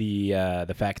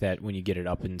 The fact that when you get it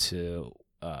up into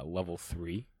level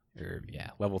 3,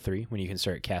 when you can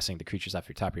start casting the creatures off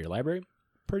your top of your library,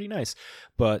 pretty nice.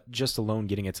 But just alone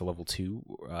getting it to level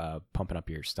 2, pumping up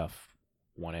your stuff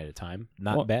one at a time,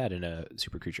 not bad in a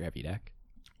super creature heavy deck.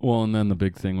 Well, and then the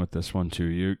big thing with this one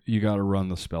too, you got to run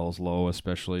the spells low,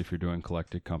 especially if you're doing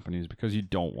Collected Companies, because you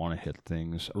don't want to hit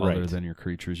things other than your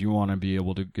creatures. You want to be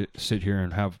able to sit here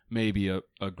and have maybe a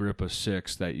grip of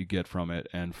 6 that you get from it,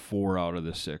 and 4 out of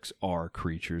the 6 are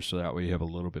creatures, so that way you have a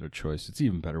little bit of choice. It's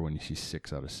even better when you see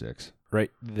 6 out of 6.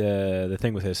 Right. The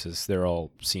thing with this is they're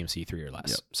all CMC 3 or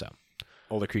less, so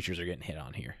all the creatures are getting hit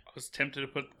on here. I was tempted to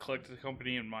put Collected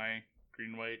Company in my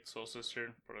Green-White Soul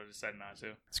Sister, but I decided not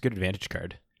to. It's a good advantage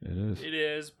card. It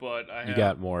is, but you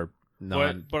got more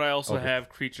but I also have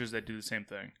creatures that do the same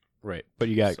thing. Right, but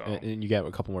you got and you got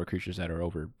a couple more creatures that are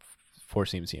over 4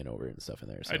 CMC and over and stuff in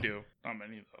there. So. I do, not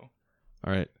many though.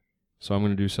 All right, so I'm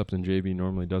going to do something JB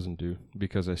normally doesn't do,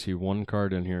 because I see one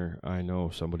card in here I know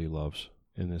somebody loves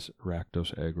in this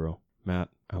Rakdos aggro. Matt,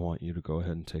 I want you to go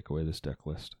ahead and take away this deck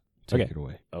list. Take it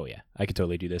away. Oh, yeah. I could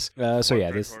totally do this.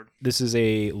 This is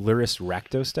a Lurrus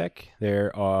Rakdos deck.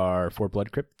 There are 4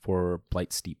 Blood Crypt, 4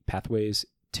 Blight Steep Pathways,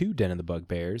 2 Den of the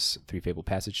Bugbears, 3 Fabled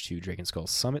Passage, 2 Dragon Skull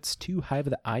Summits, 2 Hive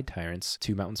of the Eye Tyrants,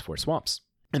 2 Mountains, 4 Swamps.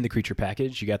 In the creature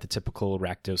package, you got the typical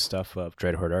Rakdos stuff of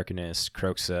Dreadhorde Arcanist,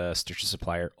 Kroxa, Stitcher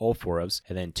Supplier, all 4 ofs,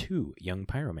 and then 2 Young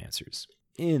Pyromancers.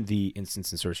 In the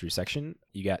instance and sorcery section,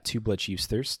 you got 2 Bloodchief's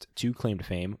Thirst, 2 Claim to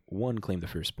Fame, 1 Claim the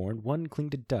Firstborn, 1 Cling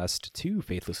to Dust, 2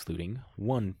 Faithless Looting,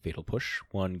 1 Fatal Push,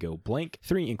 1 Go Blank,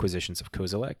 3 Inquisitions of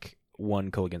Kozilek,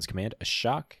 1 Kolaghan's Command, a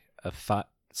Shock, a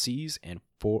Thoughtseize, and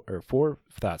 4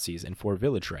 Thoughtseize and 4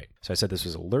 Village Rite. So I said this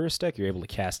was a Lurrus deck. You're able to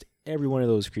cast every one of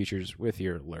those creatures with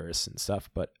your Lurrus and stuff,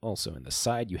 but also in the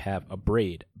side you have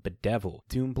Abrade, Bedevil,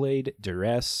 Doomblade,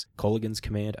 Duress, Kolaghan's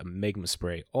Command, a Magma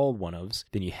Spray, all 1-ofs.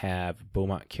 Then you have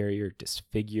Beaumont Carrier,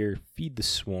 Disfigure, Feed the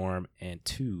Swarm, and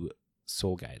 2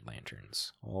 Soul Guide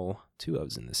Lanterns, all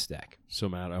 2-ofs in this deck. So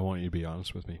Matt, I want you to be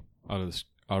honest with me. Out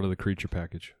of the creature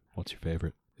package, what's your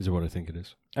favorite? Is it what I think it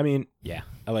is? I mean, yeah,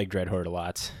 I like Dreadhorde a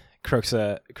lot.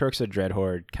 Kroxa,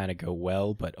 Dreadhorde kind of go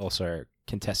well, but also are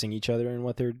contesting each other in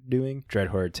what they're doing.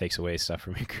 Dreadhorde takes away stuff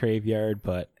from your graveyard,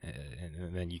 but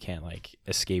and then you can't like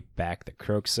escape back the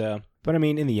Kroxa. But I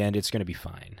mean, in the end, it's going to be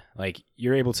fine. Like,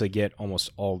 you're able to get almost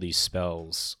all these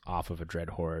spells off of a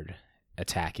Dreadhorde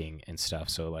attacking and stuff.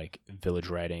 So like Village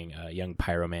Riding, Young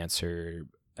Pyromancer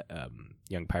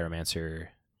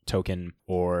token,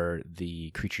 or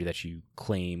the creature that you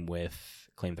claim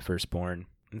the Firstborn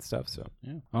and stuff. So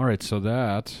yeah. All right, so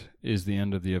that is the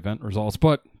end of the event results.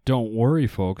 But don't worry,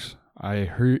 folks. I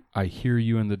hear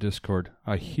you in the Discord.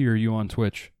 I hear you on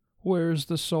Twitch. Where's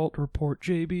the salt report?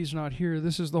 JB's not here.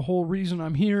 This is the whole reason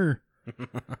I'm here.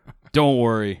 Don't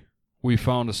worry. We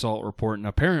found a salt report, and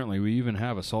apparently we even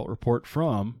have a salt report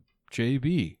from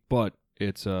JB. But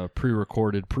it's a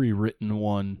pre-recorded, pre-written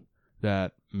one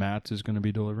that Matt is going to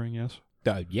be delivering, yes?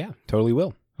 Yeah, totally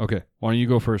will. Okay, why don't you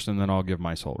go first, and then I'll give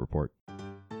my salt report.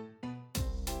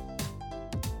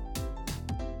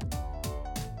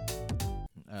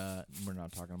 We're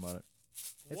not talking about it.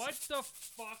 What the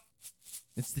fuck?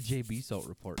 It's the JB salt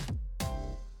report.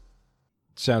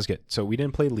 Sounds good. So we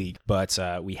didn't play League, but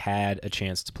we had a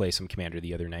chance to play some Commander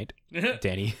the other night.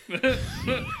 Danny.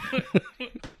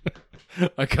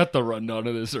 I got the rundown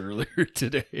of this earlier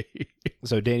today.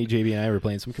 So Danny, JB, and I were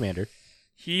playing some Commander.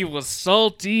 He was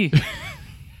salty.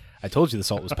 I told you the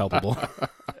salt was palpable.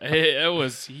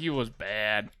 He was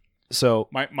bad. So,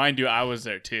 mind you, I was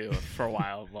there too for a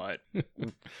while, but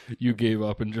you gave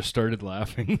up and just started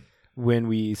laughing. When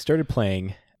we started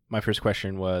playing, my first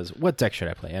question was, what deck should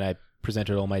I play? And I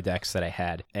presented all my decks that I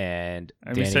had, and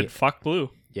we said, fuck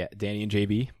blue. Yeah, Danny and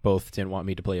JB both didn't want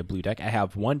me to play a blue deck. I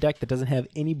have one deck that doesn't have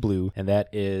any blue, and that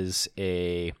is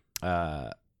I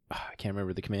can't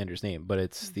remember the commander's name, but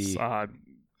it's the...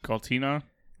 Galtina,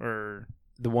 or...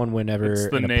 The one whenever it's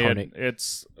the an opponent...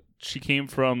 She came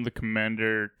from the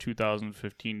Commander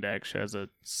 2015 deck. She has a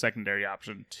secondary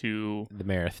option to... the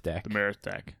Marith deck.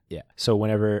 Yeah. So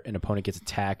whenever an opponent gets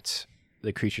attacked,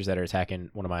 the creatures that are attacking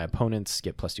one of my opponents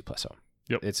get +2/+0.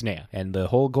 Yep. It's Naya. And the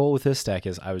whole goal with this deck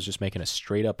is I was just making a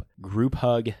straight up group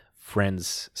hug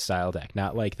Friends style deck.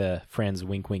 Not like the Friends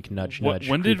wink wink nudge nudge.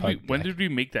 When did we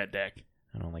make that deck?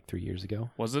 I don't know, like 3 years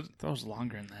ago. Was it? That was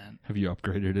longer than that. Have you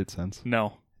upgraded it since?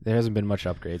 No. There hasn't been much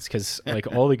upgrades because like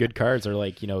all the good cards are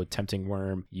like, Tempting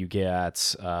Worm. You get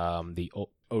the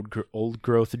old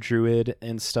growth Druid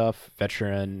and stuff,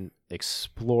 Veteran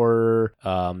Explorer,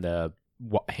 the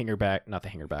not the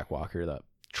Hangerback Walker, the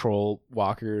Troll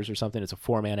Walkers or something. It's a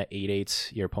 4-mana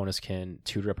 8/8. Your opponents can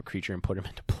tutor up a creature and put them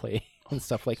into play and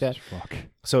stuff like that. Fuck.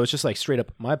 So it's just like straight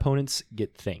up, my opponents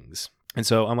get things. And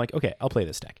so I'm like, okay, I'll play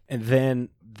this deck. And then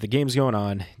the game's going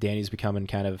on. Danny's becoming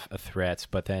kind of a threat,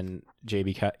 but then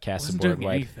JB casts a board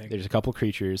wipe. There's a couple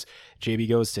creatures. JB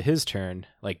goes to his turn.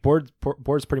 Like, board's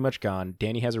pretty much gone.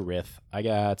 Danny has a Rith. I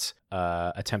got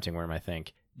a Tempting Worm, I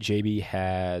think. JB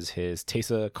has his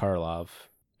Teysa Karlov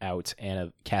out and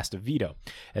a cast of Veto.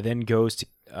 And then goes to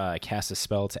cast a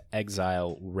spell to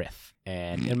exile Rith.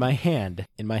 And in my hand,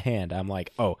 I'm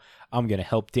like, oh, I'm going to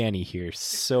help Danny here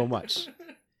so much.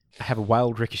 I have a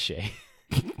Wild Ricochet.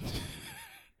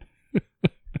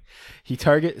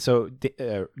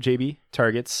 JB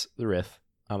targets the Rith.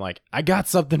 I'm like, I got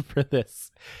something for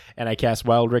this. And I cast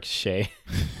Wild Ricochet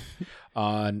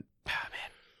on,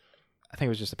 I think it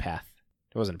was just a Path.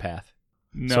 It wasn't a Path.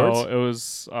 No, Swords? It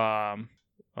was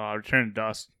Return to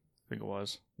Dust, I think it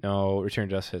was. No, Return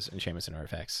to Dust has enchantments and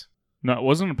artifacts. No, it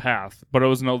wasn't a Path, but it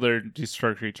was another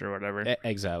destroy creature or whatever.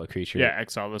 Exile a creature. Yeah,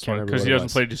 exile this one. Because he doesn't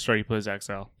play destroy, he plays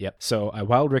exile. Yep. So I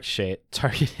Wild Ricochet,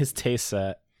 target his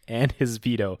Teysa and his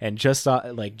Veto, and just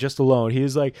alone, he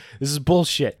was like, this is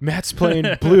bullshit. Matt's playing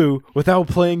blue without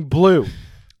playing blue.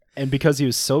 And because he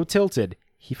was so tilted,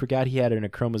 he forgot he had an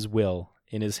Akroma's Will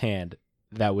in his hand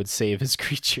that would save his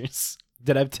creatures.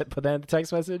 Did I put that in the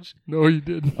text message? No, you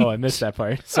didn't. Oh, I missed that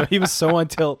part. So he was so on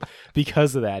tilt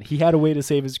because of that. He had a way to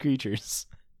save his creatures.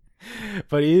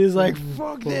 But he was like,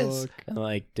 fuck this. And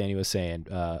like Danny was saying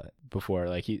before,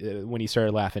 like when he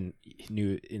started laughing, he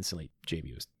knew instantly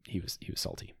JB was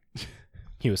salty.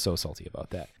 He was so salty about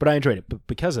that. But I enjoyed it. But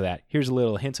because of that, here's a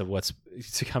little hint of what's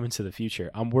to come into the future.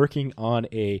 I'm working on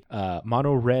a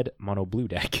mono red, mono blue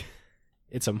deck.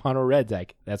 It's a mono red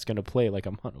deck that's going to play like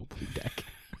a mono blue deck.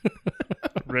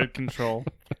 Red control.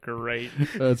 Great.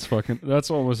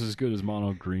 That's almost as good as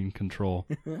mono green control.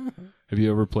 Have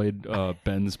you ever played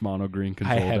Ben's mono green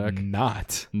control deck? I have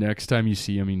not. Next time you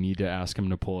see him, you need to ask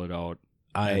him to pull it out.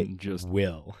 I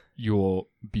will. You will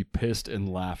be pissed and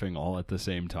laughing all at the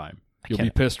same time. You'll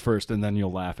be pissed first and then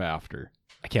you'll laugh after.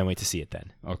 I can't wait to see it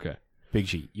then. Okay. Big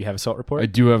G, you have a salt report? I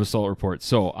do have a salt report.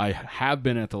 So I have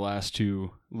been at the last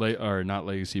two, not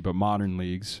Legacy, but Modern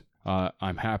Leagues.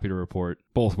 I'm happy to report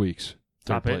both weeks.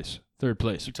 Third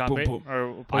place. You top 8?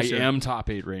 Or I am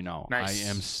top 8 right now. Nice. I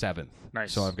am 7th.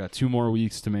 Nice. So I've got 2 more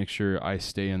weeks to make sure I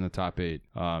stay in the top 8.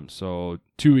 So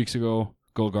 2 weeks ago,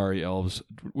 Golgari Elves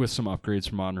with some upgrades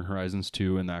from Modern Horizons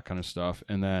 2 and that kind of stuff.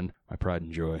 And then my pride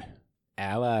and joy.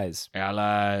 Allies.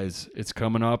 It's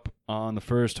coming up on the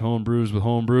first Homebrews with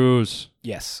Homebrews.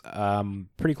 Yes.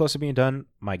 Pretty close to being done.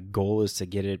 My goal is to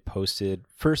get it posted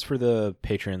first for the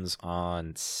patrons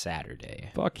on Saturday.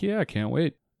 Fuck yeah, I can't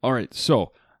wait. All right,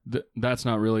 so that's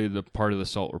not really the part of the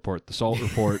salt report. The salt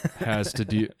report has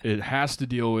to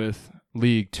deal with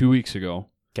League 2 weeks ago.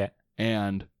 Okay.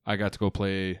 And I got to go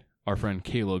play our friend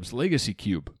Caleb's Legacy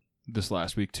Cube this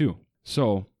last week too.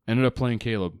 So ended up playing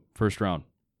Caleb first round.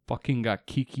 Fucking got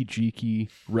Kiki Jiki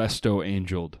Resto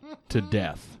Angeled to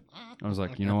death. I was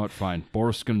like, you know what? Fine.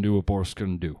 Boris gonna do what Boris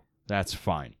gonna do. That's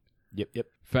fine. Yep.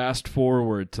 Fast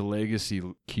forward to Legacy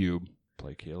Cube.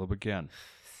 Play Caleb again.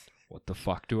 What the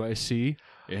fuck do I see?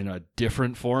 In a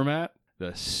different format?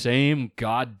 The same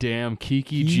goddamn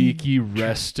Kiki Jiki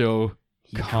Resto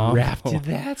combo. Crafted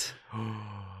that?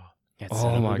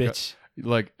 Oh my bitch. God.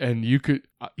 Like, and you could,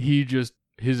 his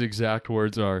exact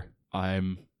words are,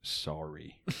 I'm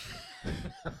sorry.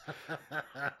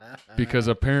 Because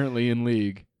apparently in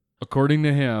League, according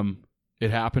to him,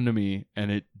 it happened to me and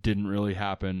it didn't really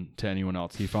happen to anyone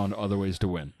else. He found other ways to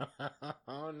win.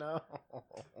 Oh no.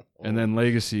 And then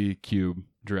Legacy Cube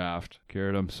draft.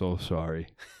 Garrett, I'm so sorry.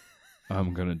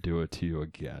 I'm going to do it to you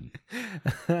again.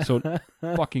 So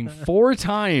fucking 4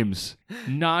 times,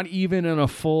 not even in a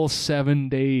full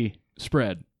 7-day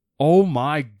spread. Oh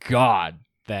my God.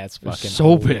 That's fucking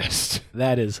so hilarious. Pissed.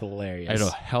 That is hilarious. I had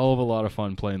a hell of a lot of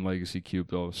fun playing Legacy Cube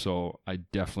though, so I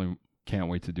definitely can't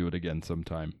wait to do it again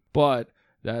sometime. But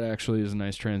that actually is a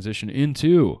nice transition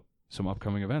into some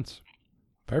upcoming events.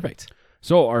 Perfect.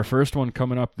 So our first one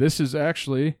coming up, this is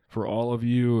actually for all of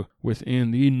you within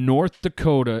the North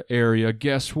Dakota area.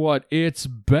 Guess what? It's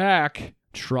back.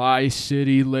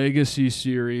 Tri-City Legacy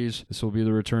Series. This will be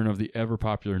the return of the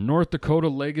ever-popular North Dakota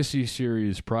Legacy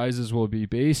Series. Prizes will be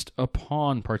based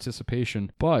upon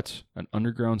participation, but an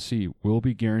Underground Sea will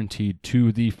be guaranteed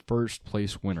to the first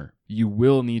place winner. You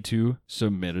will need to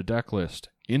submit a deck list.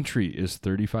 Entry is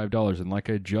 $35, and like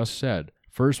I just said,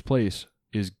 first place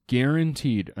is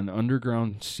guaranteed an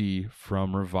Underground Sea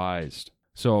from Revised.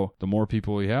 So the more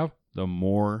people we have, the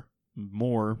more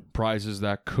prizes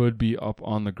that could be up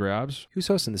on the grabs. Who's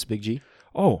hosting this, Big G?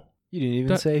 Oh. You didn't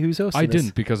even say who's hosting this. I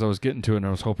didn't, because I was getting to it and I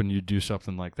was hoping you'd do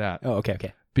something like that. Oh,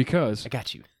 okay. Because I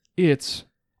got you. It's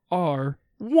our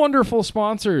wonderful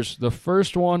sponsors. The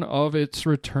first one of its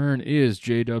return is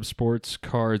J-Dub Sports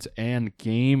Cards and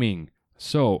Gaming.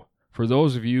 So, for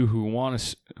those of you who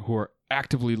are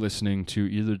actively listening to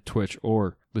either Twitch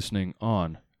or listening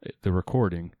on the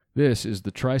recording, this is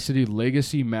the Tri-City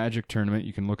Legacy Magic Tournament.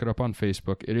 You can look it up on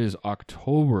Facebook. It is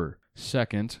October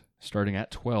 2nd, starting at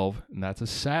 12, and that's a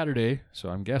Saturday, so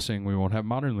I'm guessing we won't have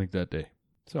Modern League that day.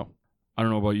 So, I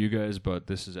don't know about you guys, but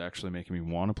this is actually making me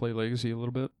want to play Legacy a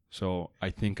little bit, so I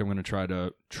think I'm going to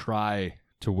try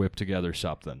to whip together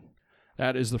something.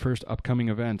 That is the first upcoming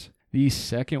event. The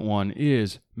second one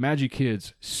is Magic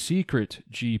Kids Secret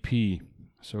GP.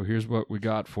 So here's what we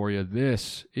got for you.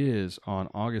 This is on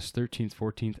August 13th,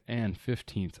 14th, and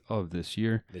 15th of this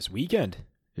year. This weekend.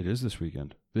 It is this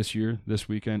weekend. This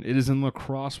weekend. It is in La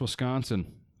Crosse,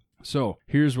 Wisconsin. So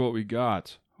here's what we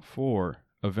got for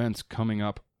events coming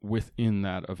up within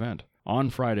that event. On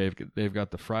Friday, they've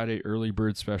got the Friday Early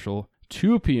Bird Special,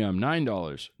 2 p.m.,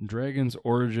 $9. Dragons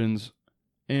Origins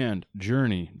and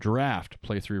Journey Draft.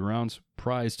 Play 3 rounds.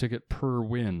 Prize ticket per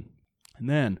win. And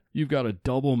then you've got a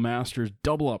Double Masters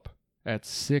Double Up at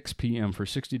 6 p.m. for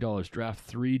 $60. Draft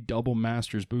 3 Double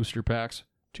Masters booster packs,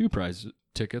 2 prize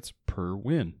tickets per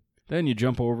win. Then you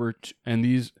jump over,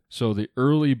 so the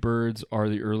early birds are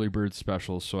the early bird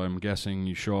specials. So I'm guessing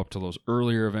you show up to those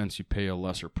earlier events, you pay a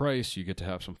lesser price, you get to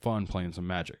have some fun playing some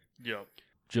Magic. Yep.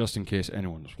 Just in case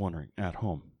anyone was wondering at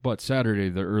home. But Saturday,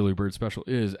 the early bird special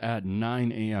is at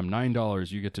 9 a.m.,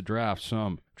 $9. You get to draft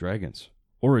some Dragons,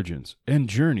 Origins, and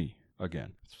Journey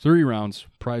again. 3 rounds,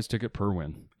 prize ticket per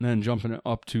win. And then jumping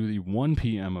up to the 1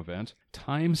 p.m. event,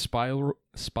 Time Spiral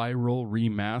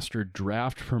Remastered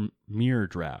Draft Premier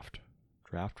Draft.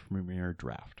 Draft Premier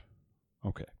Draft.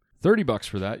 Okay. $30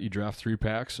 for that. You draft 3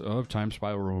 packs of Time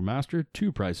Spiral Remastered,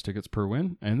 2 prize tickets per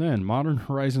win. And then Modern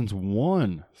Horizons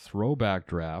 1 Throwback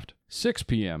Draft, 6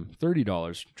 p.m.,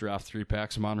 $30. Draft 3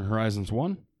 packs of Modern Horizons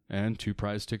 1 and 2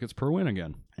 prize tickets per win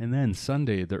again. And then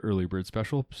Sunday, the early bird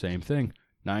special, same thing.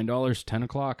 $9, 10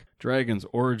 o'clock, Dragons,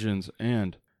 Origins,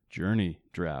 and Journey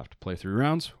draft. Play 3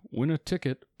 rounds, win a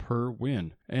ticket per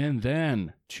win. And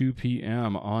then 2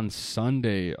 p.m. on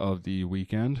Sunday of the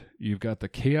weekend, you've got the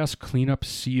Chaos Cleanup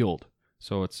Sealed.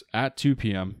 So it's at 2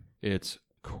 p.m. It's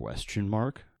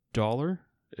 $?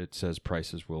 It says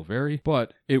prices will vary,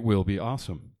 but it will be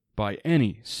awesome. Buy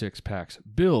any 6 packs,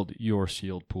 build your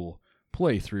sealed pool,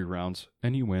 play 3 rounds,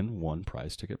 and you win 1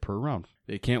 prize ticket per round.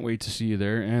 They can't wait to see you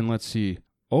there, and let's see.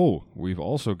 Oh, we've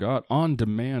also got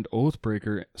on-demand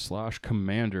Oathbreaker /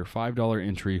 Commander, $5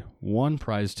 entry, 1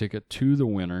 prize ticket to the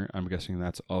winner. I'm guessing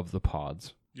that's of the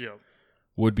pods. Yeah.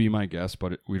 Would be my guess,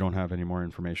 but we don't have any more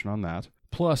information on that.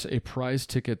 Plus a prize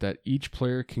ticket that each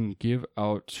player can give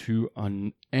out to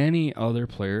any other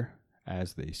player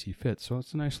as they see fit. So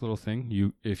it's a nice little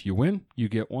thing. If you win, you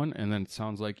get one, and then it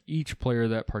sounds like each player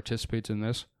that participates in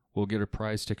this will get a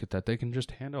prize ticket that they can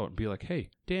just hand out and be like,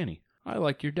 hey, Danny, I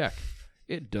like your deck.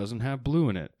 It doesn't have blue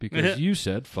in it because you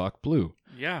said fuck blue.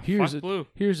 Yeah, fuck blue.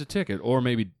 Here's a ticket. Or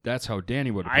maybe that's how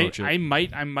Danny would approach it. I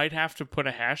might have to put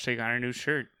a hashtag on our new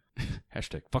shirt.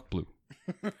 Hashtag fuck blue.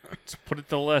 Let's put it to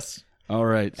the list. All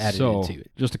right, so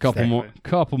just a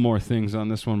couple more things on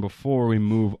this one before we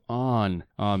move on.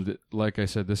 Like I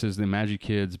said, this is the Magic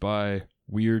Kids buy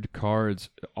weird cards.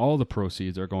 All the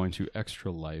proceeds are going to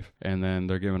Extra Life, and then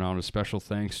they're giving out a special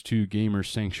thanks to Gamer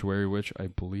Sanctuary, which I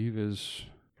believe is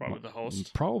probably the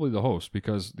host. Probably the host,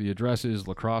 because the address is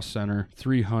La Crosse Center,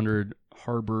 300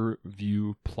 Harbor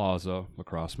View Plaza, La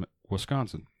Crosse,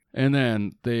 Wisconsin. And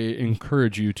then they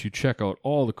encourage you to check out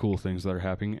all the cool things that are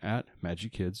happening at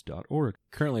MagicKids.org.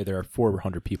 Currently, there are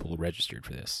 400 people registered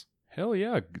for this. Hell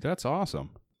yeah, that's awesome.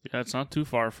 Yeah, it's not too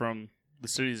far from the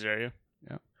city's area.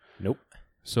 Yeah. Nope.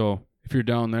 So if you're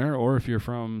down there, or if you're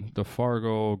from the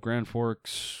Fargo, Grand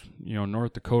Forks,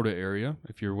 North Dakota area,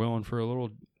 if you're willing for a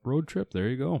little road trip, there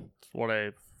you go. What,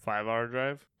 a 5-hour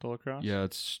drive to La Crosse? Yeah,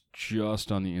 it's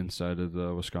just on the inside of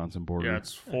the Wisconsin border. Yeah,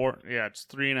 it's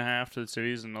 3.5 to the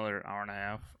cities, another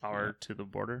hour to the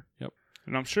border. Yep.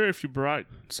 And I'm sure if you brought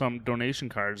some donation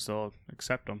cards, they'll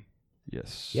accept them.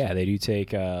 Yes. Yeah, they do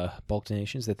take bulk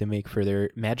donations that they make for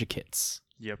their Magic Kits.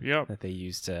 Yep. That they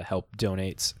use to help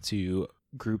donate to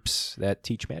groups that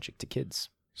teach Magic to kids.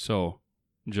 So,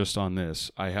 just on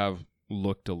this, I have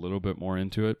looked a little bit more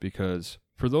into it because,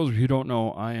 for those of you who don't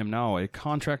know, I am now a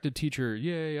contracted teacher.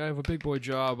 Yay, I have a big boy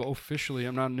job. Officially,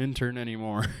 I'm not an intern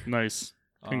anymore. Nice.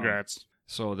 Congrats.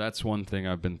 So that's one thing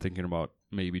I've been thinking about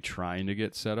maybe trying to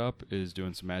get set up, is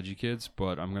doing some Magic Kids,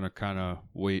 but I'm going to kind of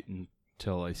wait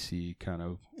until I see kind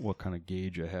of what kind of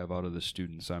gauge I have out of the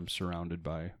students I'm surrounded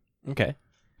by. Okay.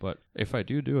 But if I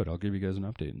do it, I'll give you guys an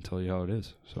update and tell you how it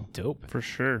is. So dope. For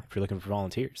sure. If you're looking for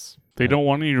volunteers. They don't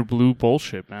want any of your blue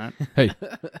bullshit, man. Hey.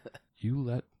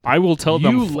 I will tell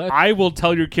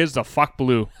your kids to fuck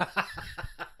blue.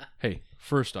 Hey,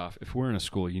 first off, if we're in a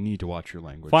school, you need to watch your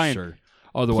language, Fine. sir.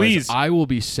 Otherwise, please. I will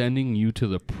be sending you to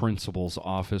the principal's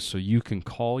office so you can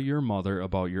call your mother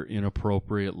about your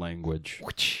inappropriate language.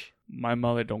 My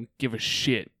mother don't give a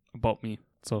shit about me.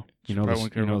 So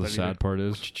the sad part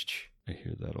is, I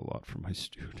hear that a lot from my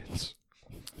students.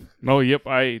 Oh, yep.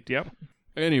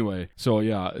 Anyway, so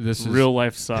yeah, this is real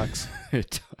life sucks.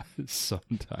 It does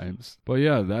sometimes, but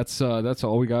yeah, that's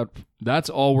all we got. That's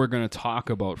all we're gonna talk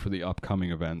about for the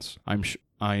upcoming events.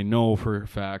 I know for a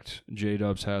fact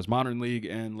J-Dubs has Modern League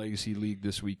and Legacy League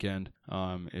this weekend.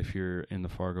 If you're in the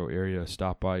Fargo area,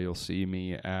 stop by. You'll see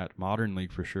me at Modern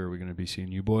League for sure. We're gonna be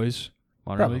seeing you boys.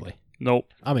 Modern Probably. League?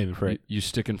 Nope. I'm aiming for it. You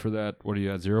sticking for that? What are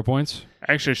you at? 0 points?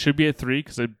 Actually, I should be at 3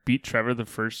 because I beat Trevor that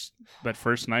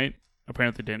first night.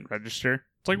 Apparently didn't register.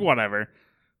 It's like, whatever.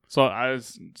 So I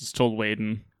was just told Wade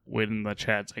in the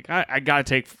chat, it's like, I gotta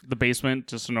take the basement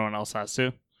just so no one else has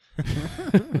to.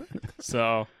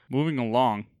 So moving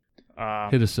along.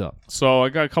 Hit us up. So I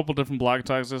got a couple different blog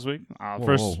talks this week.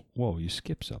 First, whoa, you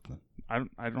skipped something.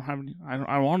 I don't have any.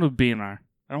 I want to be in our.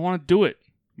 I don't want to do it.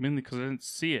 Mainly because I didn't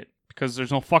see it. Because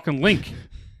there's no fucking link.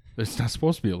 It's not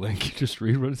supposed to be a link. Just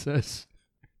read what it says.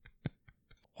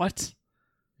 What?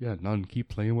 Yeah, none. Keep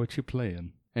playing what you're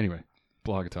playing. Anyway,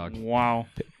 Blog Talk. Wow.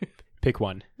 Pick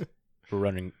one. We're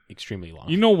running extremely long.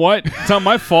 You know what? It's not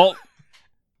my fault.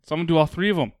 So I'm going to do all 3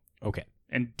 of them. Okay.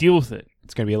 And deal with it.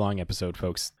 It's going to be a long episode,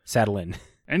 folks. Saddle in.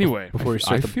 Anyway. Before we I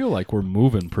start, feel like we're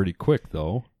moving pretty quick,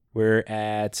 though. we're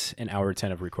at an hour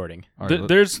 10 of recording. All right,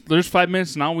 there's 5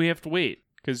 minutes now we have to wait.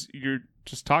 Because you're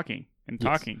just talking and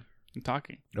Yes. talking and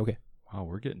talking. Okay. wow,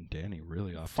 we're getting Danny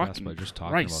really off task Fucking by just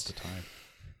talking Christ. about the time.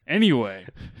 Anyway.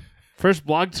 First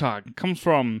blog talk comes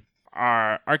from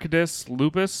our Arcadis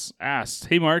Lupus asked,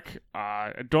 "Hey Mark,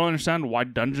 I don't understand why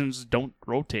dungeons don't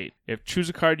rotate. If choose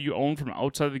a card you own from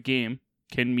outside the game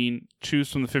can mean choose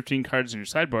from the 15 cards in your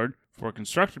sideboard for a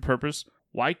constructed purpose,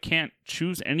 why can't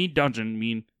choose any dungeon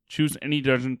mean choose any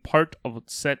dungeon part of a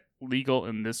set legal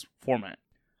in this format?"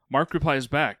 Mark replies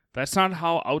back, "That's not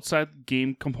how outside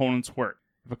game components work.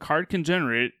 If a card can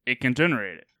generate it, it can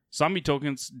generate it. Zombie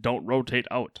tokens don't rotate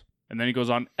out." And then he goes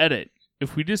on, "Edit.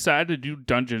 If we decide to do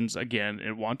dungeons again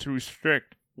and want to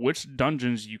restrict which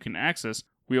dungeons you can access,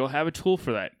 we will have a tool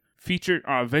for that.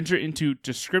 Venture into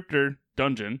descriptor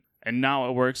dungeon, and now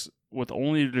it works with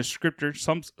only the descriptor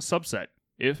subset.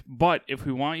 But if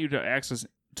we want you to access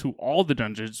to all the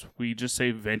dungeons, we just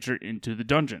say venture into the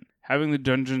dungeon. Having the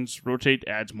dungeons rotate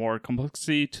adds more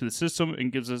complexity to the system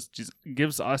and gives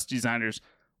us designers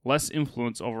less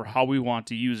influence over how we want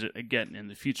to use it again in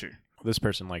the future." This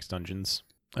person likes dungeons.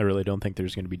 I really don't think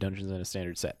there's going to be dungeons in a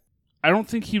standard set. I don't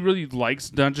think he really likes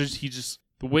dungeons. He just,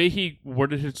 the way he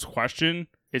worded his question,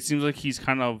 it seems like he's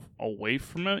kind of away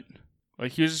from it.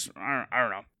 Like he was just, I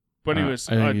don't know. But anyways,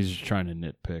 I think he's just trying to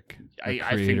nitpick the I think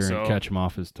creator so. and catch him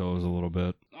off his toes a little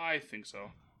bit. I think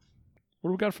so. What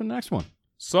do we got for the next one?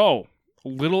 So, a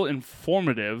little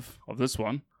informative of this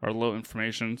one, or a little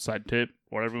information, side tip,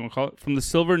 whatever you want to call it, from the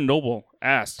Silver Noble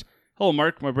asked, "Hello,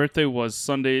 Mark. My birthday was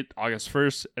Sunday, August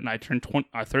 1st, and I turned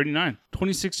 39.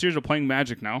 26 years of playing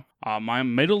Magic now. My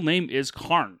middle name is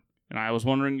Karn, and I was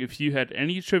wondering if you had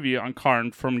any trivia on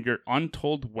Karn from your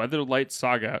Untold Weatherlight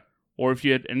saga, or if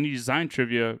you had any design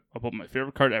trivia about my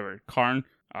favorite card ever. Karn,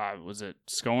 was it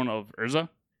Scone of Urza?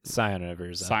 Scion of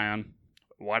Urza. Scion,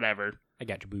 whatever." I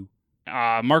got you, boo.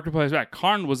 Mark replies back,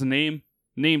 "Karn was a name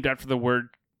named after the word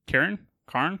Karen?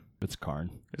 Karn? It's Karn.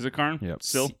 Is it Karn? Yep.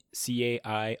 Still?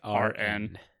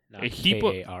 Cairn. Not A heap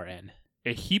of- Karn.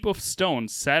 A heap of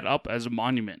stones sat up as a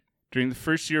monument. During the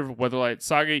first year of Weatherlight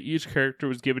Saga, each character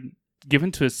was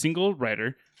given to a single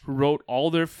writer who wrote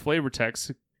all their flavor texts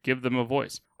to give them a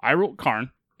voice. I wrote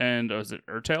Karn, and was it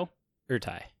Urtail?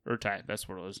 Urtai. Urtai, that's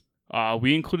what it was.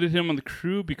 We included him on the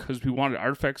crew because we wanted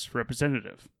artifacts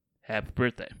representative. Happy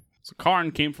birthday." So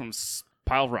Karn came from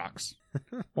Pile of Rocks.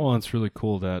 Well, it's really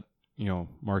cool that,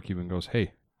 Mark even goes,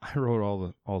 "Hey, I wrote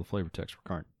all the flavor text for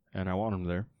Karn, and I want them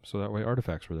there, so that way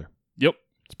artifacts were there." Yep.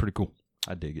 It's pretty cool.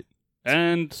 I dig it.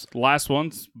 And last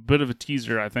one's a bit of a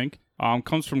teaser, I think.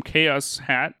 Comes from Chaos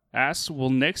Hat. Asks, will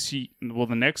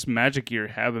the next Magic year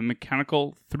have a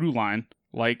mechanical through line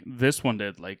like this one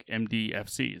did, like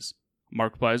MDFCs?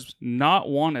 Mark replies, not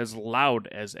one as loud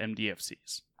as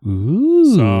MDFCs.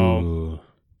 Ooh. So,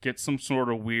 get some sort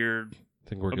of weird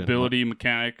think we're ability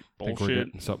mechanic Think we're bullshit.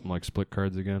 getting something like split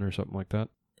cards again or something like that.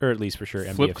 Or at least for sure,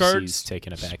 Flip MDFC's cards?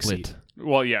 taking a back Split. seat.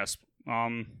 Well, yes. I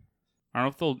don't know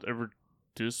if they'll ever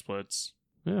do splits.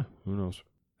 Yeah, who knows?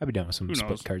 I'd be down with some Who split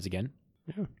knows? cards again.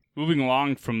 Moving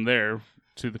along from there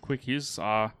to the quickies.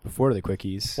 Before the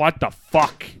quickies, What the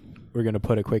fuck? we're going to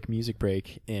put a quick music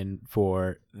break in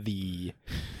for the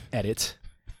edit.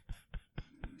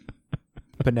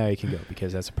 But now you can go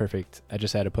because that's perfect. I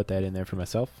just had to put that in there for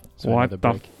myself. So What another the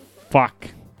break. fuck?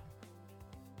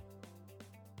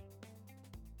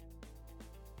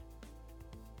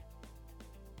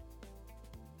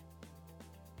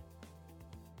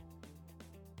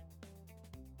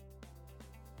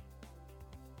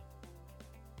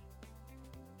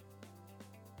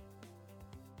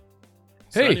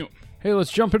 So Hey! anyway- Hey,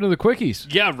 let's jump into the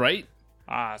quickies. yeah, right?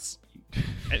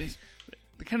 It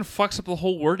kind of fucks up the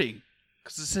whole wording.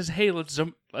 Because it says, hey, let's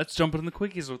jump into the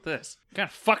quickies with this. God,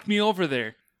 fuck me over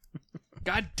there.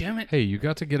 God damn it. Hey, you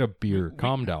got to get a beer.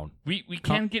 Calm down. We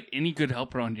can't get any good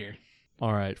help around here.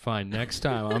 All right, fine. Next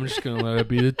time, I'm just going to let it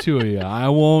be the two of you. I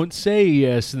won't say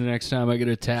yes the next time I get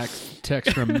a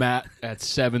text from Matt at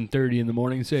 7:30 in the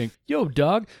morning saying, "Yo,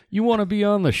 dog, you want to be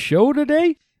on the show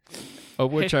today?"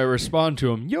 Of which I respond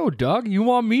to him, "Yo, dog, you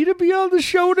want me to be on the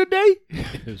show today?"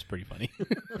 It was pretty funny.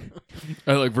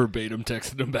 I like verbatim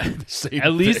texted him back the same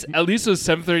At least thing. it was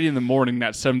 7:30 in the morning,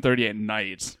 not 7:30 at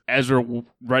night, as we're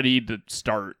ready to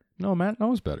start. No, Matt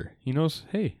knows better. He knows,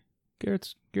 hey,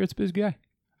 Garrett's a busy guy.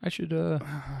 I should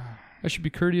be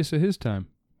courteous of his time,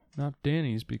 not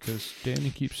Danny's, because Danny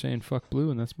keeps saying fuck blue,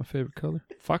 and that's my favorite color.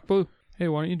 Fuck blue. Hey,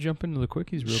 why don't you jump into the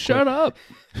quickies real Shut quick? up.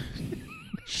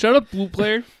 Shut up, blue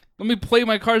player. Let me play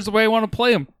my cards the way I want to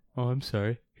play them. Oh, I'm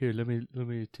sorry. Here, let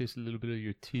me taste a little bit of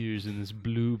your tears in this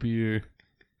blue beer.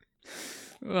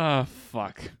 Ah,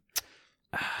 fuck.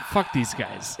 Fuck these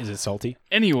guys. Is it salty?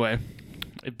 Anyway,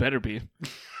 it better be.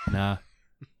 Nah,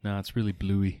 it's really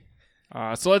bluey.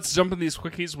 So let's jump in these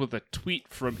quickies with a tweet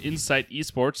from Insight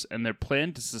Esports and their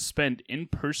plan to suspend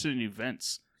in-person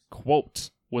events. Quote,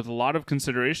 with a lot of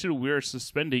consideration, we are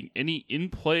suspending any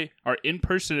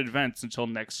in-person events until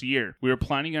next year. We are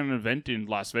planning on an event in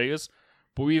Las Vegas,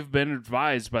 but we have been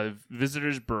advised by the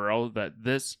Visitors Bureau that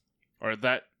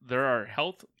there are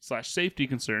health/safety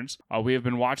concerns. We have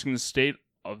been watching the state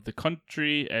of the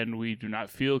country, and we do not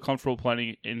feel comfortable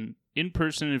planning an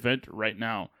in-person event right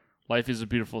now. Life is a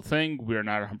beautiful thing. We are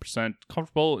not 100%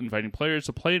 comfortable inviting players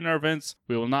to play in our events.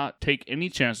 We will not take any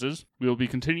chances. We will be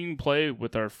continuing to play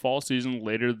with our fall season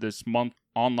later this month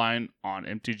online on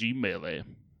MTG Melee.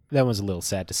 That was a little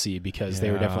sad to see because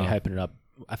they were Yeah. definitely hyping it up.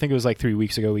 I think it was like 3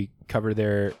 weeks ago we covered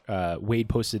their Wade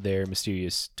posted their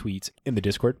mysterious tweets in the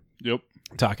Discord Yep.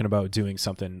 talking about doing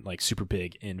something like super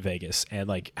big in Vegas and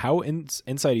like how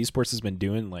Inside Esports has been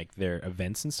doing like their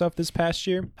events and stuff this past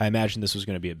year. I imagine this was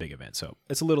going to be a big event, so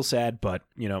it's a little sad, but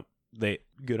you know they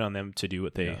good on them to do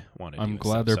what they want to do.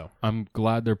 I'm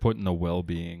glad they're putting the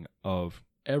well-being of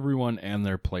everyone and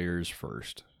their players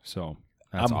first. So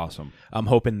that's awesome. I'm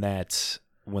hoping that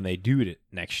when they do it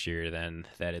next year, then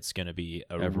that it's going to be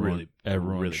Everyone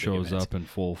really big shows event. up in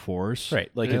full force,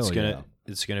 Right, like Hell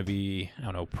it's gonna be, I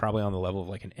don't know, probably on the level of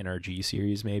like an NRG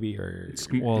series maybe, or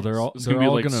Well, they're all It's gonna be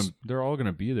like they're all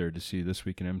gonna be there to see This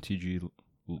Week in MTG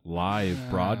live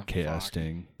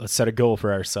broadcasting. let's set a goal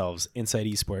for ourselves. Inside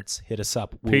Esports, hit us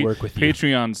up. We'll work with you.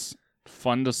 Patreon's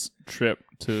fund us trip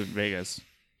to Vegas.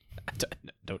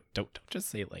 Don't just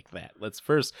say it like that. Let's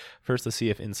first let's see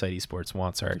if Inside Esports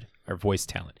wants our voice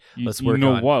talent. Let's work You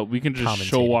know on what? We can just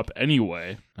show commentating. up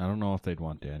anyway. I don't know if they'd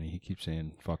want Danny. He keeps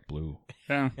saying "fuck blue."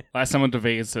 Yeah. Last time I went to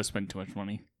Vegas, I spent too much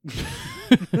money.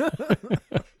 That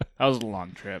was a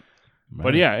long trip.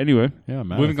 But yeah, anyway. yeah,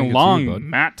 Matt, I Moving think it's along, you, bud.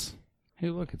 Matt. Hey,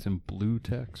 look, it's in blue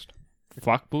text.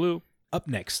 Fuck blue. Up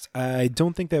next, I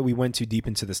don't think that we went too deep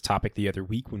into this topic the other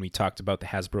week when we talked about the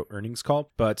Hasbro earnings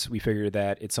call, but we figured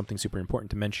that it's something super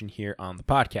important to mention here on the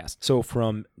podcast. So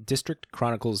from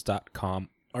districtchronicles.com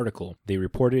article, they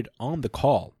reported on the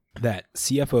call that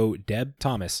CFO Deb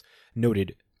Thomas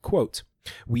noted, quote,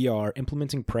 "We are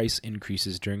implementing price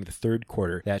increases during the third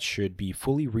quarter that should be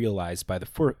fully realized by the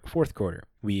fourth quarter.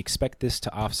 We expect this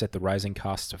to offset the rising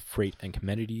costs of freight and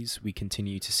commodities we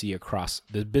continue to see across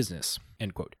the business."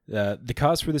 End quote. The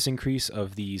cause for this increase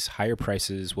of these higher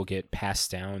prices will get passed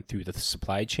down through the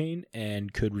supply chain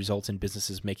and could result in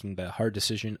businesses making the hard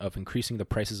decision of increasing the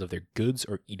prices of their goods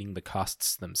or eating the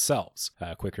costs themselves.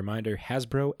 Quick reminder,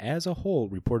 Hasbro as a whole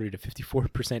reported a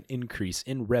 54% increase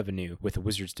in revenue, with the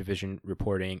Wizards division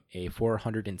reporting a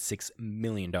 $406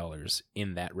 million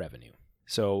in that revenue.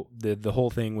 So the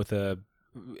whole thing with a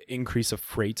increase of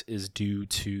freight is due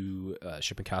to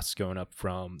shipping costs going up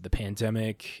from the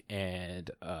pandemic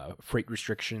and freight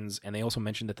restrictions, and they also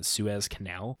mentioned that the Suez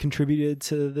Canal contributed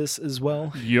to this as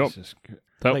well. Yep. Jesus Christ.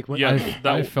 Like, when-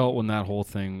 I felt when that whole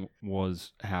thing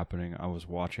was happening, I was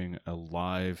watching a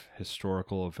live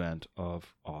historical event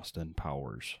of Austin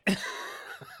Powers.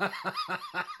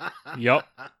 Yep.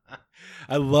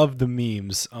 I love the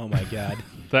memes. Oh my god.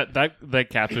 That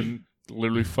captain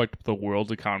literally fucked up the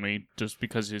world economy just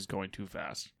because he's going too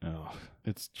fast. Oh,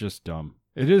 it's just dumb.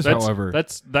 It is, That's, however.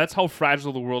 that's how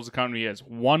fragile the world's economy is.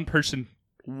 One person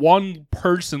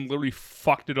literally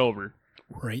fucked it over.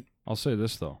 Right? I'll say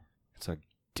this though, it's a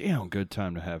damn good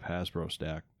time to have Hasbro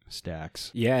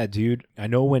stacks. Yeah, dude. I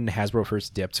know when Hasbro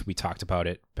first dipped, we talked about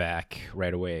it back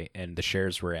right away, and the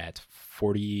shares were at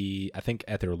 40, I think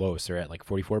at their lowest, they're at like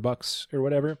 $44 or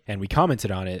whatever. And we commented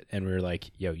on it, and we were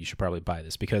like, yo, you should probably buy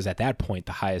this, because at that point,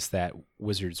 the highest that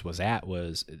Wizards was at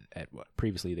what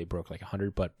previously they broke like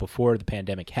 100, but before the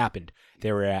pandemic happened,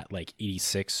 they were at like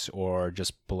 86 or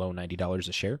just below $90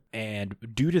 a share. And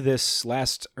due to this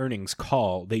last earnings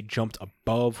call, they jumped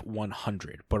above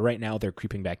 100, but right now they're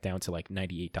creeping back down to like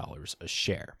 $98 a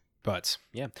share. But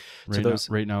yeah,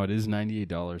 Right now it is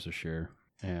 $98 a share.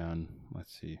 And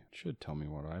let's see, it should tell me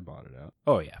what I bought it at.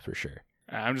 oh yeah, for sure.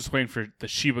 I'm just waiting for the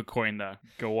Shiba coin to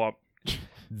go up.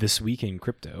 This week in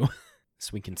crypto.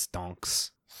 Swinkin'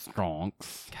 stonks.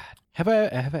 Stonks. Have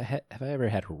I ever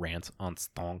had rant on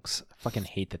stonks? I fucking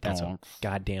hate that. That's a Stonks.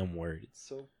 goddamn word. It's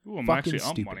so Ooh, I'm fucking actually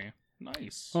up stupid. money.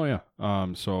 Nice. Oh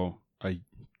yeah. So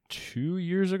 2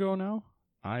 years ago now,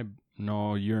 a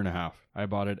year and a half. I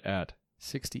bought it at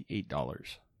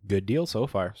 $68. good deal so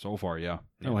far. So far, yeah. I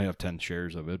Yeah. only have 10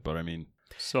 shares of it, but I mean,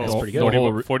 So That's pretty good. 40, The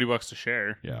whole $40 a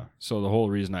share. yeah. So the whole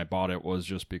reason I bought it was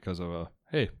just because of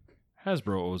hey,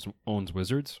 Hasbro owns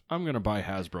Wizards. I'm gonna buy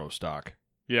Hasbro stock,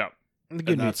 Yeah. The good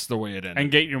and news. that's the way it ended.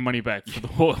 And get your money back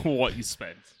for what you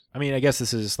spent. I mean, I guess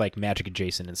this is like Magic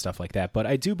adjacent and stuff like that, but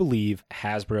I do believe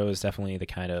Hasbro is definitely the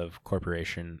kind of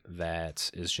corporation that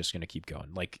is just going to keep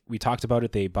going. Like we talked about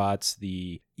it, they bought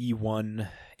the E1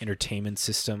 entertainment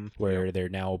system where they're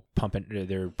now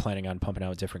they're planning on pumping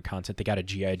out different content. They got a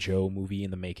G.I. Joe movie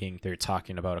in the making. They're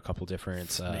talking about a couple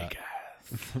different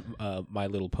My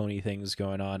Little Pony things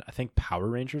going on. I think Power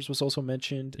Rangers was also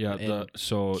mentioned. yeah. and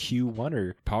So Q1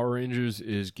 or Power Rangers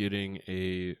is getting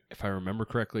if I remember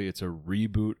correctly, it's a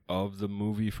reboot of the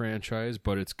movie franchise,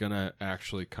 but it's gonna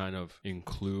actually kind of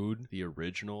include the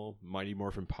original Mighty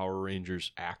Morphin Power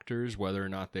Rangers actors, whether or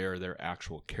not they are their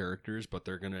actual characters, but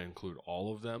they're gonna include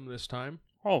all of them this time.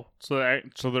 Oh, so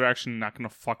they're actually not going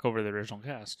to fuck over the original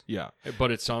cast. Yeah,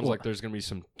 but it sounds like there's gonna be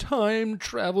some time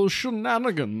travel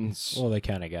shenanigans. well, they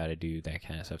kind of got to do that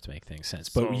kind of stuff to make things sense.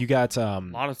 But So- you got A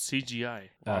lot of CGI.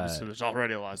 Obviously, there's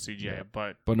already a lot of CGI,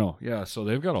 but But no, yeah, so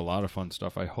they've got a lot of fun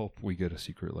stuff. I hope we get a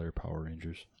Secret Lair Power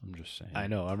Rangers. I'm just saying. I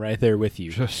know, I'm right there with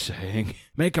you. Just saying.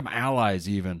 Make them allies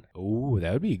even. Oh,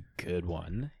 that would be a good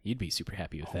one. You'd be super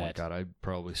happy with Oh my that. god, I'd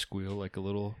probably squeal like a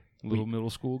little middle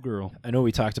school girl. I know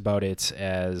we talked about it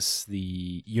as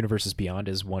the Universes Beyond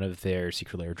is one of their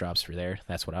Secret Lair drops for there.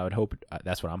 That's what I would hope.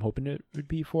 That's what I'm hoping it would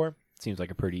be for. Seems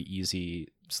like a pretty easy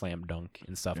slam dunk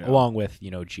and stuff, Yeah. along with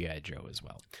G.I. Joe as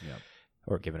well. Yeah.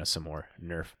 Or giving us some more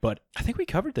nerf. But I think we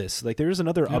covered this. Like there's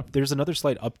another there's another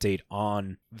slight update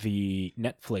on the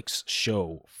Netflix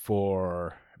show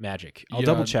for Magic. I'll Yeah,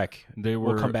 double check. We'll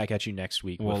We'll come back at you next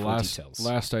week with full details.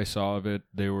 last I saw of it,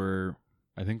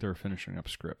 I think they were finishing up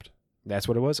script. That's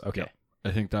what it was? Okay. Yeah.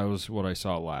 I think that was what I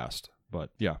saw last.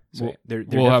 But yeah, So they're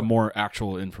we'll have defi- more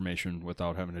actual information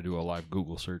without having to do a live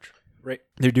Google search. right.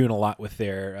 They're doing a lot with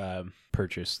their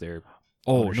purchase, their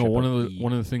Oh ownership no! One of of the-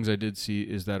 the things I did see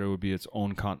is that it would be its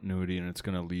own continuity, and it's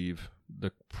going to leave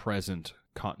the present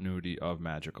continuity of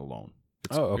Magic alone.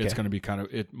 okay. It's going to be kind of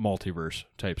multiverse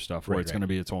type stuff, where Right, it's right. going to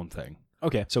be its own thing.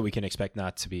 Okay, so we can expect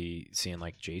not to be seeing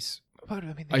like Jace. But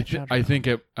I mean, I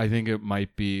think it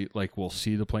might be like we'll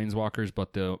see the Planeswalkers,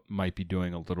 but they might be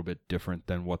doing a little bit different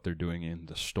than what they're doing in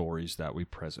the stories that we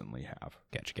presently have.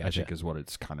 Gotcha. I think is what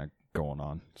it's kind of going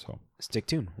on. So, Stick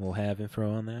tuned. We'll have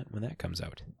info on that when that comes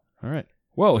out. all right.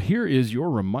 Well, here is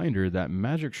your reminder that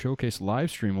Magic Showcase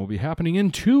live stream will be happening in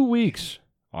 2 weeks,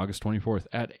 August 24th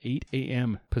at 8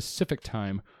 a.m. Pacific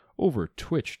time over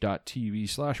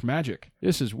twitch.tv/magic.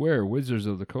 This is where Wizards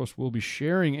of the Coast will be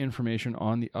sharing information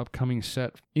on the upcoming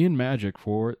set in Magic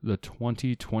for the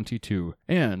 2022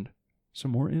 and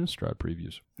some more Innistrad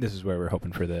previews. This is where we're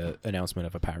hoping for the announcement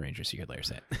of a Power Ranger Secret Lair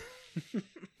set.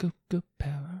 Go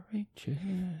Power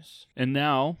Rangers. And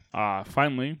now,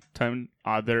 finally,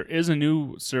 there is a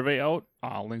new survey out.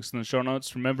 Links in the show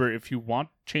notes. Remember, if you want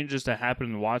changes to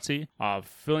happen in WotC,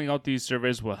 filling out these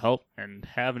surveys will help and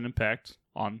have an impact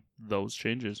on those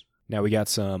changes. Now we got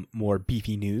some more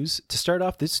beefy news. To start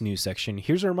off this news section,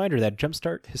 here's a reminder that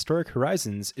Jumpstart Historic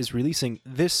Horizons is releasing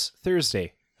this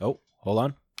Thursday. Oh, hold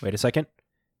on. Wait a second.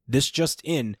 This just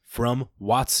in from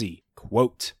WotC.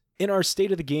 Quote, in our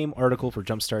State of the Game article for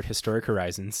Jumpstart Historic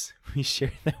Horizons, we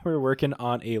shared that we're working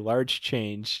on a large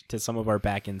change to some of our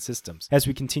backend systems. As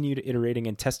we continued iterating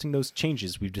and testing those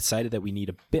changes, we've decided that we need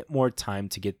a bit more time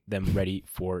to get them ready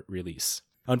for release.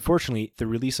 Unfortunately, the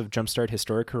release of Jumpstart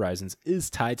Historic Horizons is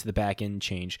tied to the backend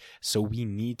change, so we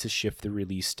need to shift the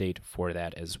release date for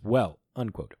that as well.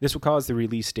 Unquote. This will cause the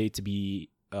release date to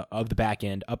be of the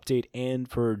backend update and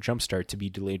for Jumpstart to be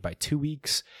delayed by 2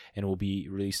 weeks and will be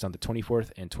released on the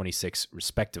 24th and 26th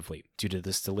respectively. Due to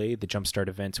this delay, the Jumpstart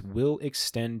event will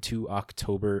extend to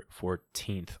October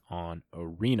 14th on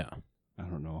Arena. I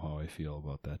don't know how I feel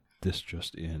about that. This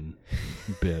just in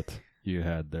bit you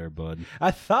had there, bud.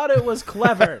 I thought it was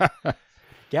clever.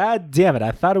 God damn it.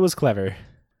 I thought it was clever.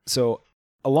 So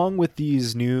along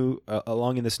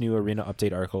in this new Arena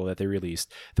update article that they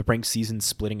released, the ranked season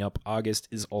splitting up August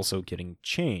is also getting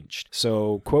changed.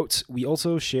 So, quotes, we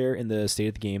also share in the State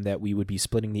of the Game that we would be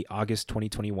splitting the August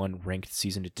 2021 ranked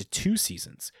season into 2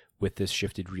 seasons. With this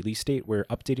shifted release date, we're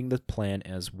updating the plan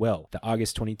as well. The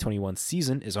August 2021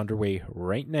 season is underway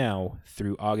right now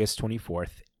through August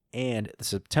 24th, and the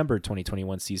September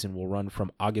 2021 season will run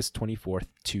from August 24th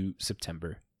to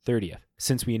September 30th.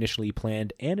 Since we initially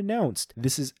planned and announced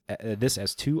this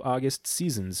as 2 August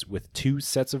seasons with 2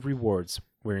 sets of rewards,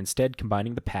 we're instead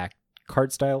combining the pack,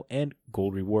 card style, and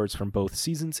gold rewards from both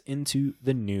seasons into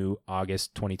the new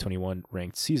August 2021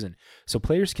 ranked season. So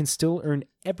players can still earn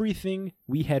everything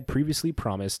we had previously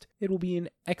promised. It will be an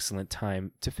excellent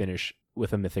time to finish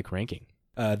with a Mythic ranking.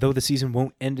 Though the season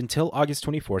won't end until August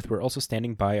 24th, we're also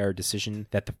standing by our decision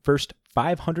that the first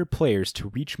 500 players to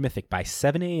reach Mythic by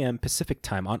 7 a.m. Pacific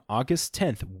time on August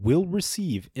 10th will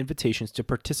receive invitations to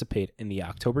participate in the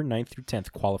October 9th through 10th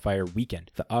qualifier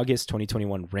weekend. The August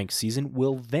 2021 ranked season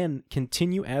will then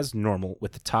continue as normal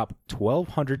with the top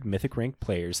 1,200 Mythic ranked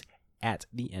players at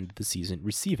the end of the season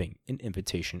receiving an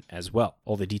invitation as well.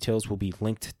 All the details will be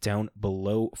linked down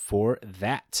below for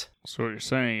that. So what you're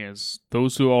saying is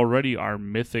those who already are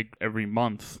Mythic every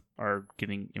month are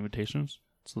getting invitations?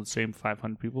 So the same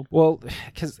 500 people? Well,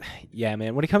 because, yeah,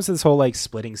 man, when it comes to this whole, like,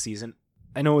 splitting season,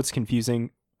 I know it's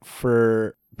confusing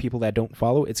for people that don't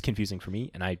follow. It's confusing for me,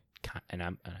 and I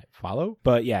follow.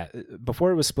 But, yeah,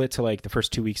 before it was split to, like, the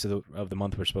first 2 weeks of the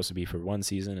month were supposed to be for one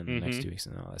season, and the next 2 weeks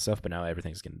and all that stuff, but now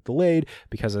everything's getting delayed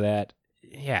because of that.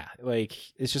 Yeah, like,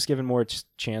 it's just given more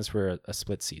chance for a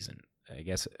split season, I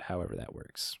guess, however that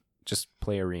works. Just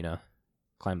play Arena,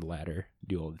 climb the ladder,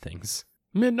 do all the things.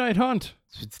 Midnight Hunt.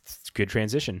 It's a good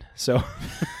transition. So,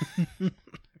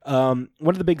 one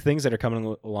of the big things that are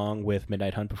coming along with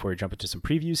Midnight Hunt before we jump into some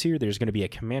previews here, there's going to be a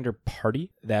Commander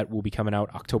Party that will be coming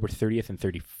out October 30th and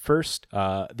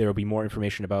 31st. There will be more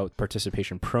information about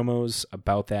participation promos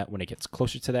about that when it gets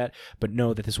closer to that, but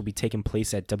know that this will be taking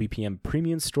place at WPN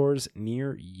premium stores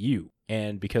near you.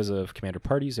 And because of Commander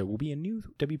Parties, there will be a new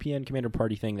WPN Commander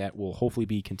Party thing that will hopefully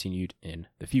be continued in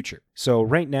the future. So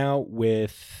right now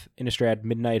with Innistrad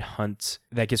Midnight Hunt,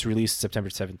 that gets released September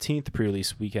 17th, the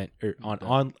pre-release weekend, or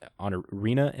on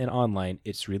Arena and online,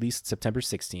 it's released September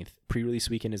 16th. Pre-release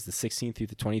weekend is the 16th through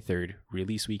the 23rd.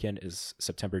 Release weekend is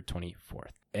September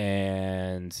 24th.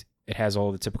 And it has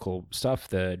all the typical stuff,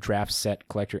 the draft set,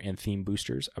 collector, and theme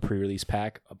boosters, a pre-release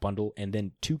pack, a bundle, and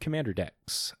then 2 commander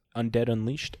decks, Undead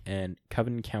Unleashed and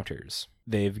Coven Counters.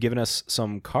 They've given us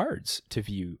some cards to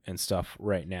view and stuff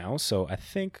right now, so I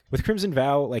think with Crimson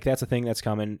Vow, like, that's a thing that's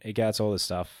coming. It gets all this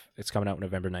stuff. It's coming out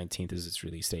November 19th is its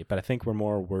release date, but I think we're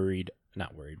more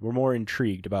we're more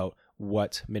intrigued about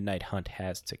what Midnight Hunt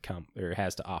has to come or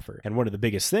has to offer. And one of the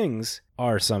biggest things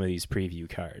are some of these preview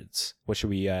cards. What should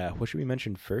we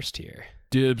mention first here?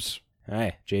 Dibs.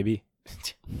 Hi, JB.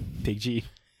 Big G.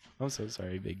 I'm so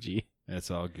sorry, Big G. It's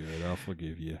all good. I'll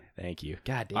forgive you. Thank you.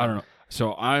 God damn. I don't know.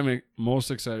 So I'm most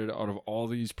excited out of all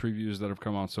these previews that have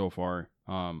come out so far.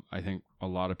 I think a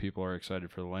lot of people are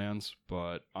excited for the lands,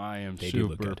 but I am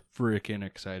super freaking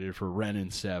excited for Wrenn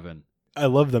and 7. I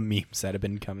love the memes that have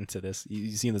been coming to this.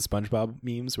 You seen the SpongeBob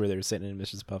memes where they're sitting in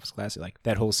Mrs. Puff's class? Like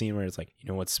that whole scene where it's like, you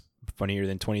know what's funnier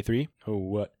than 23? Oh,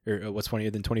 what? Or what's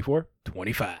funnier than 24?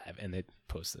 25. And they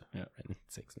post the Wrenn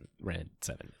 6 and Wrenn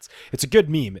 7. It's a good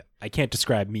meme. I can't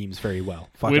describe memes very well.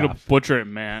 Fuck Way off. to butcher it,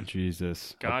 man.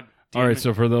 Jesus. God damn All right, it.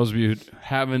 so for those of you who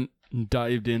haven't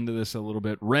dived into this a little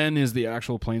bit, Wrenn is the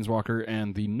actual planeswalker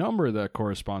and the number that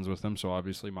corresponds with them. So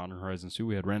obviously Modern Horizons 2,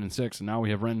 we had Wrenn and 6, and now we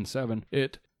have Wrenn and 7.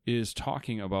 It is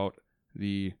talking about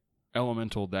the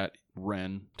elemental that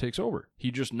Wrenn takes over.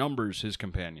 He just numbers his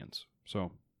companions.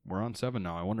 So we're on 7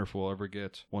 now. I wonder if we'll ever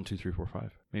get 1, 2, 3, 4,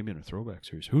 5. Maybe in a throwback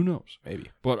series. Who knows? Maybe.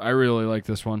 But I really like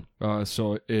this one.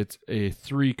 So it's a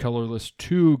 3 colorless,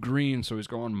 2 green. So he's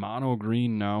going mono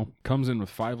green now. Comes in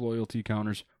with 5 loyalty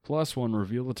counters. +1,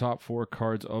 reveal the top 4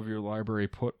 cards of your library.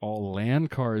 Put all land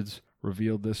cards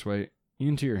revealed this way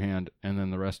into your hand, and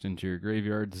then the rest into your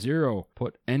graveyard. 0,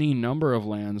 put any number of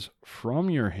lands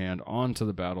from your hand onto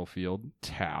the battlefield,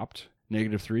 tapped.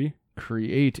 -3,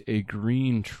 create a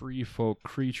green tree folk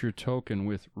creature token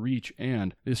with reach,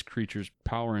 and this creature's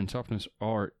power and toughness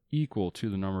are equal to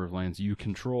the number of lands you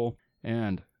control.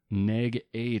 And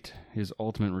 -8, his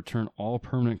ultimate, return all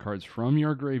permanent cards from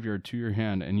your graveyard to your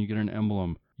hand, and you get an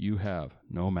emblem. You have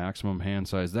no maximum hand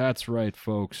size. That's right,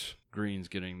 folks. Green's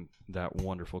getting that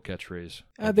wonderful catchphrase.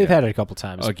 They've had it a couple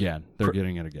times. Again. They're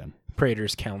getting it again.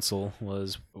 Praetor's Council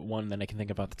was one that I can think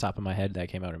of off the top of my head that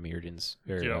came out of Mirrodin's,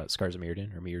 or Scars of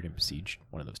Mirrodin, or Mirrodin Besieged,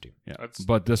 one of those two. Yeah, That's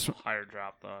but this higher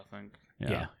drop, though, I think.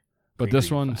 Yeah. But Green, this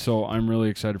green, one, 5. so I'm really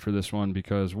excited for this one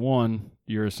because, 1,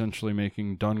 you're essentially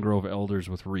making Dungrove Elders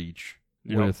with reach.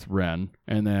 With Wrenn,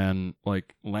 and then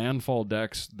like landfall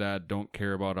decks that don't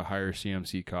care about a higher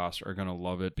CMC cost are gonna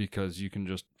love it because you can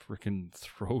just freaking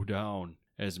throw down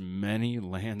as many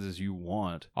lands as you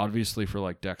want. Obviously, for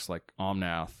like decks like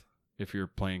Omnath, if you're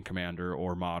playing Commander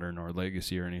or Modern or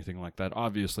Legacy or anything like that.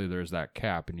 Obviously, there's that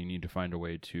cap, and you need to find a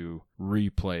way to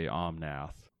replay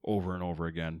Omnath over and over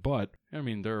again. But, I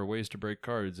mean, there are ways to break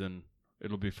cards, and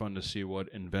it'll be fun to see what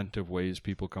inventive ways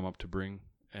people come up to bring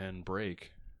and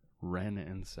break Wrenn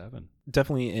and 7.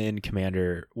 Definitely in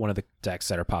Commander, one of the decks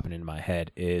that are popping into my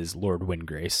head is Lord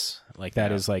Windgrace. Like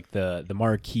that is like the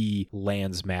marquee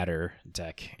lands matter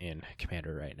deck in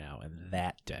Commander right now, and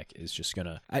that deck is just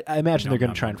gonna. I imagine they're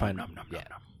gonna try and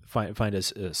find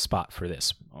a spot for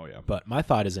this. Oh yeah. But my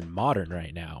thought is in Modern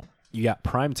right now. You got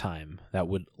Primetime that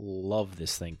would love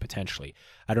this thing potentially.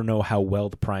 I don't know how well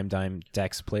the Primetime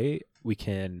decks play.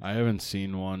 I haven't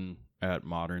seen one at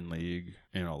Modern League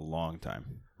in a long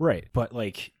time. Right, but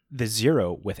like the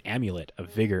 0 with Amulet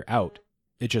of Vigor out,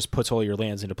 it just puts all your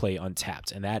lands into play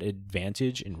untapped, and that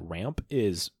advantage in ramp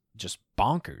is just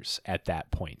bonkers at that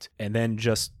point. And then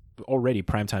just already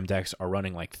Primetime decks are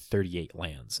running like 38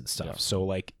 lands and stuff. Yeah. So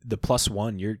like the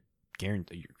 +1, you're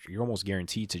almost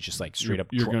guaranteed to just like straight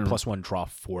up +1 draw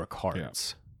 4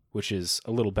 cards, which is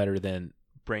a little better than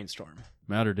Brainstorm.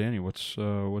 Matt or Danny, what's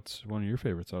one of your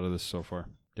favorites out of this so far?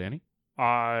 Danny?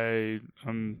 I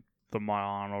am the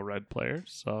mono red player,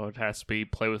 so it has to be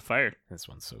Play with Fire. This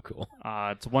one's so cool.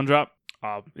 It's a 1-drop.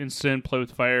 Instant Play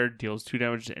with Fire deals 2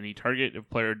 damage to any target. If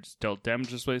player is dealt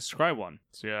damage this way, scry 1.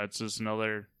 So yeah, it's just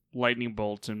another lightning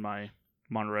bolt in my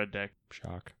mono red deck.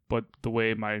 Shock. But the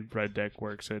way my red deck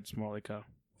works, it's more like a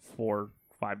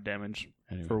 4-5 damage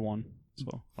for 1.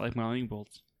 So I like my lightning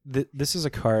bolts. This is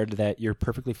a card that you're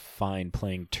perfectly fine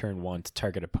playing turn 1 to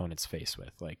target opponent's face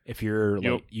with. Like if you're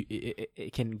like,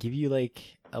 it can give you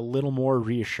like a little more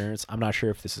reassurance. I'm not sure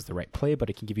if this is the right play,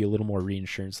 but it can give you a little more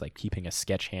reassurance, like keeping a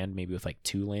sketch hand maybe with like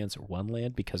 2 lands or 1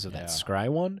 land because of that scry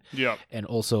 1. Yeah, and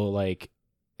also like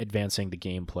advancing the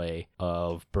gameplay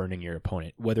of burning your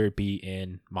opponent, whether it be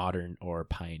in Modern or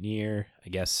Pioneer. I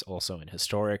guess also in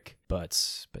Historic.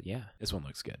 But yeah, this one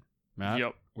looks good. Matt,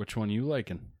 which one you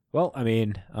liking? Well, I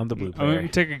mean, I'm the blue player. I'm going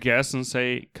to take a guess and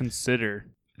say Consider.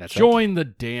 That's Join the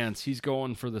dance. He's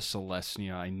going for the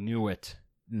Celestia. I knew it.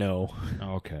 No.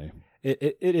 Okay.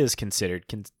 It is considered,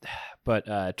 but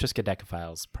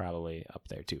Triskaidekaphile's probably up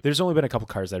there too. There's only been a couple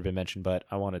cards that have been mentioned, but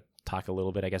I want to talk a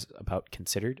little bit, I guess, about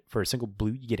Considered. For a single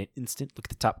blue, you get an instant. Look at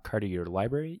the top card of your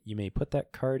library. You may put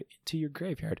that card into your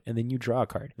graveyard, and then you draw a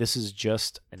card. This is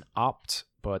just an opt,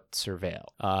 but Surveil.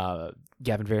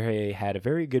 Gavin Verhey had a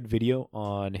very good video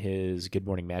on his Good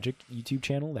Morning Magic YouTube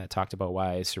channel that talked about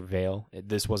why Surveil.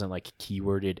 This wasn't like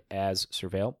keyworded as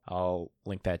Surveil. I'll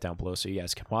link that down below so you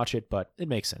guys can watch it, but it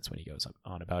makes sense when he goes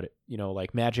on about it. You know,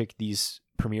 like Magic, these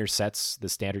premier sets, the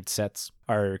standard sets,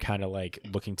 are kind of like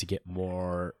looking to get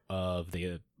more of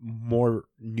the more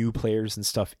new players and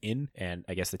stuff in. And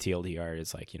I guess the TLDR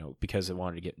is like, you know, because they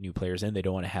wanted to get new players in, they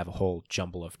don't want to have a whole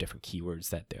jumble of different keywords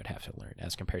that they would have to learn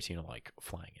as compared to, you know, like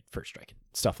flying and first strike and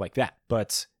stuff like that.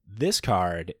 But this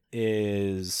card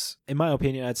is, in my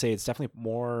opinion, I'd say it's definitely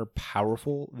more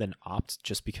powerful than Opt,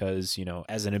 just because, you know,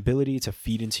 as an ability to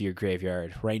feed into your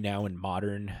graveyard right now in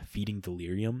Modern, feeding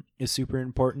Delirium is super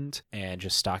important, and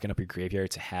just stocking up your graveyard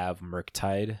to have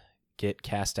Murktide get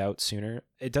cast out sooner.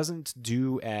 It doesn't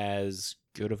do as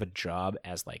good of a job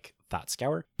as like Thought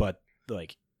Scour, but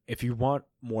like if you want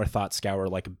more Thought Scour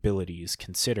like abilities,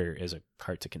 Consider is a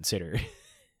card to consider.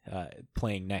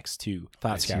 Playing next to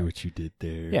Thought Scour. I see what you did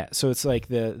there. Yeah, so it's like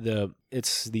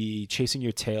it's the chasing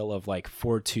your tail of like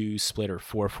 4-2 split or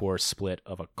 4-4 split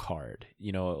of a card.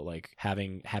 You know, like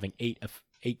having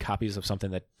 8 copies of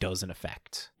something that does an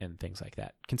effect and things like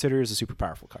that. Consider is a super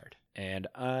powerful card. And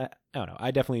I don't know, I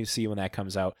definitely see when that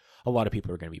comes out, a lot of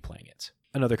people are going to be playing it.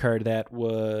 Another card that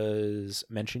was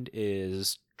mentioned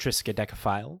is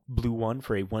Triskaidekaphile, blue 1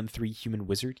 for a 1/3 human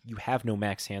wizard. You have no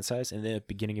max hand size, and at the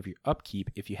beginning of your upkeep,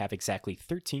 if you have exactly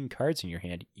 13 cards in your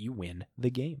hand, you win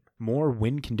the game. More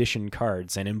win condition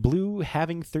cards, and in blue,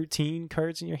 having 13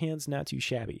 cards in your hand's not too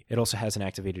shabby. It also has an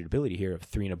activated ability here of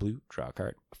 3 and a blue, draw a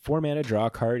card. 4 mana, draw a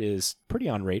card is pretty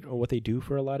on rate or what they do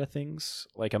for a lot of things.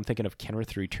 Like I'm thinking of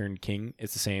Kenrith Return King.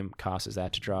 It's the same cost as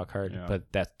that to draw a card,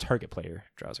 but that target player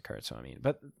draws a card. So I mean,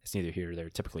 but it's neither here nor there.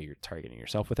 Typically, you're targeting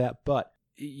yourself with that, but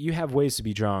you have ways to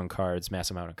be drawing cards,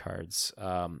 mass amount of cards.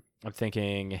 I'm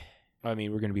thinking, I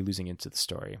mean, we're going to be losing into the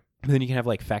story. But then you can have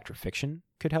like Fact or Fiction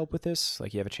could help with this.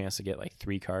 Like you have a chance to get like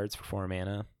 3 cards for 4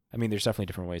 mana. I mean, there's definitely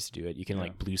different ways to do it. You can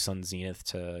like Blue Sun Zenith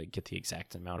to get the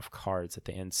exact amount of cards at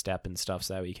the end step and stuff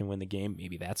so that way you can win the game.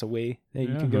 Maybe that's a way that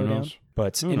you can go down.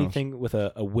 But anything with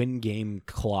a win game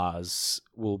clause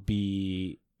will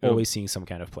be always seeing some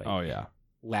kind of play. Oh, yeah.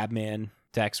 Labman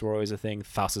decks were always a thing.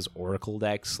 Thassa's Oracle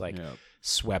decks, like, Yeah.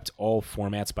 swept all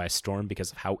formats by storm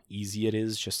because of how easy it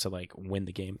is just to like win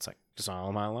the game. It's like just all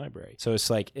in my library. So it's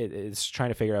like it's trying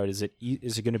to figure out, is it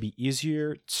going to be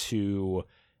easier to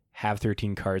have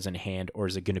 13 cards in hand, or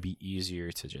is it going to be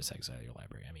easier to just exile your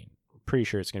library? I mean, pretty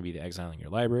sure it's going to be the exiling your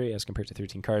library as compared to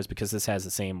 13 cards, because this has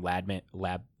the same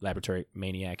Laboratory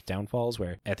Maniac downfalls,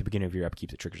 where at the beginning of your upkeep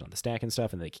the triggers on the stack and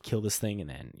stuff, and they can kill this thing, and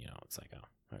then it's like,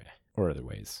 oh, okay, or other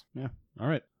ways. Yeah. All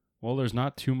right. Well, there's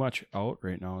not too much out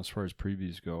right now as far as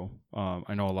previews go.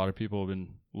 I know a lot of people have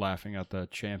been laughing at the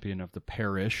Champion of the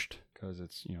Perished, because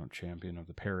it's, Champion of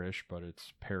the Parish, but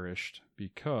it's perished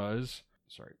because,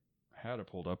 sorry, I had it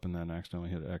pulled up and then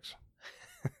accidentally hit X.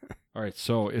 All right,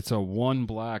 so it's a 1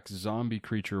 black zombie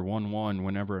creature, 1/1.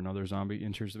 Whenever another zombie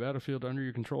enters the battlefield under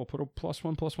your control, put a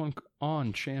 +1/+1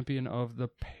 on Champion of the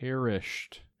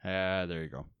Perished. There you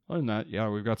go. Other than that, yeah,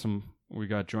 we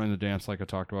got Join the Dance, like I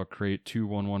talked about, create 2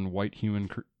 1/1 white human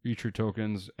creature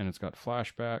tokens, and it's got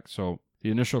flashback. So the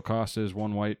initial cost is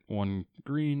 1 white, 1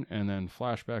 green, and then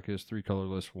flashback is 3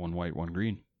 colorless, 1 white, 1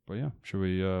 green. But yeah, should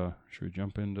we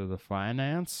jump into the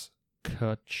finance?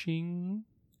 Ka-ching.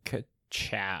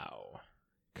 Ka-chow.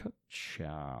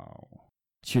 Ka-chow.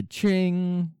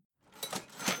 Cha-ching.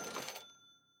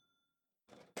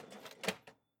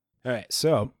 All right,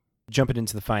 so jumping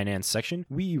into the finance section,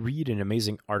 we read an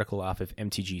amazing article off of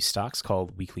MTG Stocks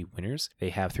called Weekly Winners. They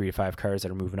have 3 to 5 cards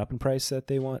that are moving up in price that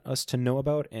they want us to know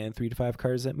about, and 3 to 5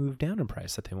 cards that move down in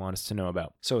price that they want us to know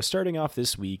about. So starting off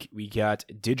this week, we got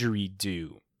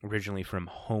Didgeridoo. Originally from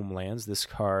Homelands, this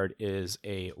card is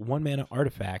a 1 mana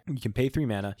artifact. You can pay 3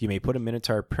 mana. You may put a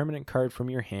Minotaur permanent card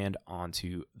from your hand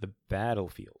onto the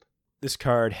battlefield. This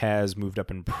card has moved up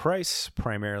in price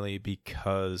primarily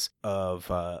because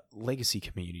of Legacy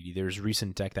community. There's a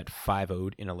recent deck that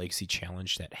 5-0'd in a Legacy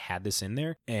challenge that had this in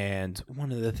there, and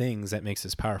one of the things that makes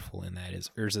this powerful in that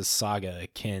is Urza's Saga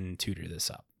can tutor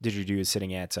this up. Didgeridoo is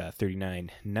sitting at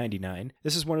 $39.99.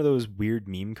 This is one of those weird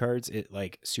meme cards. It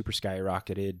like super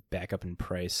skyrocketed back up in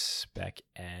price back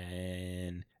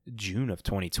in June of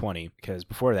 2020, because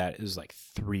before that it was like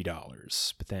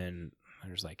 $3, but then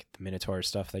there's like the Minotaur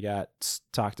stuff they got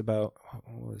talked about.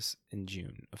 What was in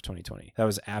June of 2020? That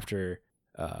was after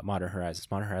Modern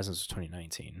Horizons. Modern Horizons was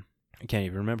 2019. I can't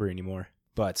even remember anymore.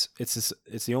 But it's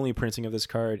the only printing of this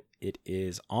card. It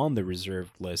is on the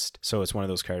reserved list, so it's one of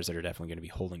those cards that are definitely going to be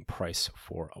holding price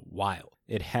for a while.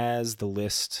 It has the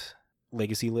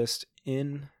Legacy list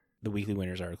in the Weekly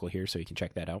Winners article here, so you can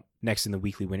check that out. Next in the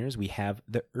Weekly Winners, we have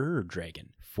the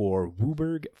Dragon. For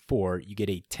WUBRG 4, you get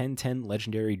a 10/10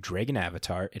 legendary dragon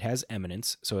avatar. It has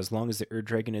eminence, so as long as the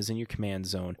Dragon is in your command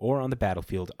zone or on the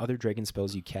battlefield, other dragon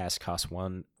spells you cast cost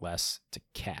 1 less to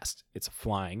cast. It's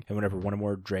flying, and whenever one or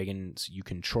more dragons you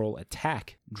control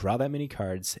attack, draw that many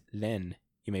cards, then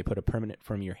you may put a permanent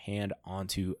from your hand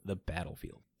onto the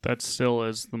battlefield. That still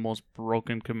is the most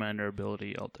broken commander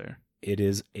ability out there. It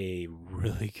is a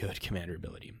really good commander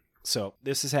ability. So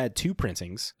this has had 2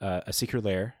 printings, a Secret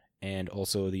Lair and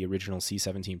also the original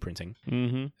C17 printing.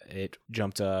 Mm-hmm. It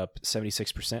jumped up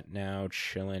 76%, now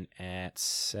chilling at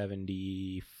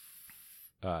 $73.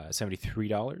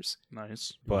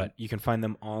 Nice. But you can find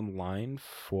them online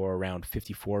for around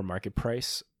 $54 market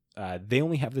price. They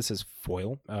only have this as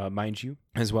foil, mind you,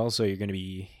 as well. So you're going to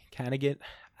be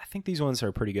I think these ones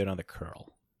are pretty good on the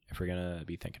curl, if we're going to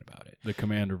be thinking about it. The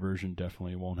Commander version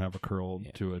definitely won't have a curl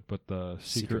to it, but the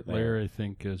Secret Lair, I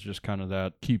think, is just kind of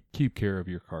that keep care of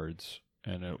your cards,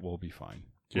 and it will be fine.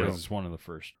 Yeah. Whereas it's one of the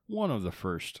first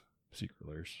Secret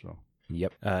Lairs. So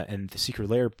Yep. And the Secret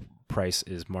Lair price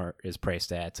is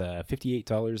priced at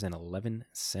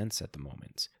 $58.11 at the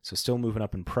moment. So still moving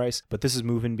up in price, but this is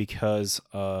moving because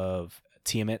of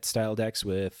Tiamat style decks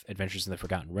with Adventures in the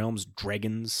Forgotten Realms.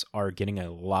 Dragons are getting a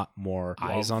lot more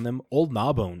eyes on them. Old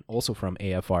Gnawbone, also from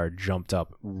AFR, jumped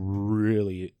up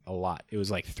really a lot. It was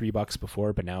like $3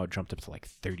 before, but now it jumped up to like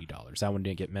 $30. That one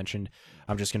didn't get mentioned.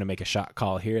 I'm just going to make a shot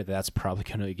call here. That's probably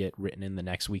going to get written in the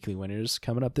next Weekly Winners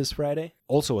coming up this Friday.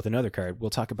 Also with another card we'll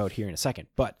talk about here in a second.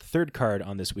 But third card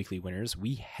on this Weekly Winners,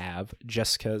 we have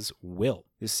Jessica's Will.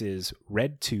 This is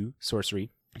red 2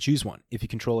 sorcery. Choose one. If you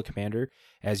control a commander,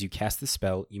 as you cast the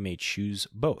spell, you may choose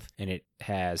both. And it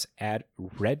has add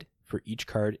red for each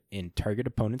card in target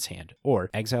opponent's hand, or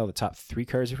exile the top 3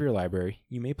 cards of your library.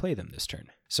 You may play them this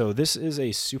turn. So this is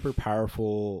a super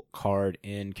powerful card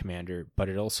in Commander, but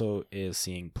it also is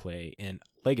seeing play in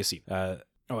Legacy.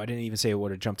 Oh, I didn't even say it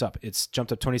would have jumped up. It's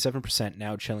jumped up 27%,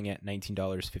 now chilling at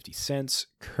 $19.50.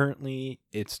 Currently,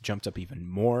 it's jumped up even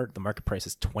more. The market price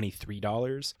is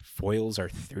 $23. Foils are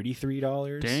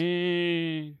 $33.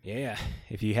 Dang. Yeah,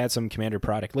 if you had some Commander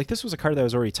product, like this was a card that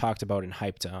was already talked about and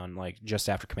hyped on, like just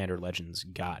after Commander Legends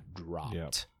got dropped.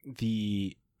 Yep.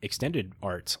 The extended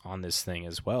art on this thing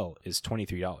as well is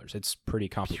 $23. It's pretty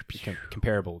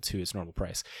comparable to its normal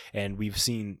price, and we've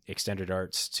seen extended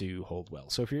arts to hold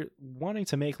well. So if you're wanting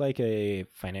to make like a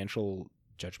financial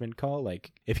judgment call,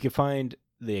 like if you could find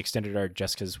the extended art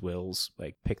Jessica's Wills,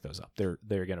 like pick those up.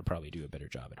 They're gonna probably do a better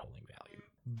job at holding value.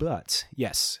 But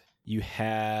yes, you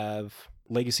have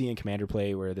Legacy and Commander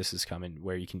play where this is coming,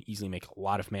 where you can easily make a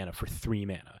lot of mana for 3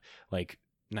 mana, like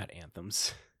not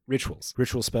anthems. Rituals.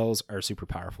 Ritual spells are super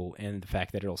powerful, and the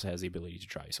fact that it also has the ability to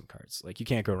draw you some cards. Like, you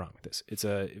can't go wrong with this. It's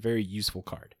a very useful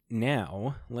card.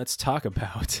 Now, let's talk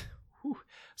about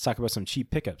some cheap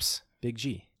pickups. Big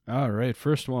G. All right,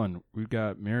 first one, we've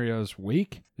got Maria's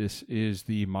Wake. This is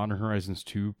the Modern Horizons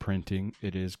 2 printing.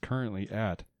 It is currently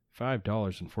at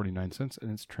 $5.49,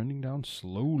 and it's trending down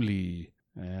slowly.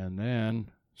 And then,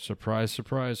 surprise,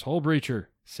 surprise, Hull Breacher,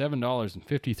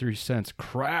 $7.53,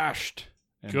 crashed.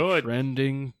 And Good.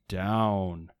 Trending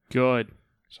down. Good.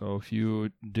 So if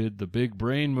you did the big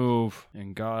brain move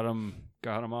and got them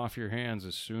off your hands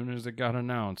as soon as it got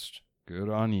announced, good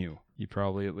on you. You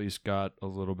probably at least got a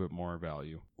little bit more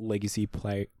value. Legacy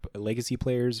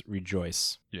players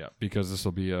rejoice. Yeah, because this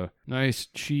will be a nice,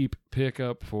 cheap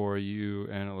pickup for you,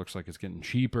 and it looks like it's getting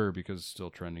cheaper because it's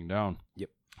still trending down. Yep.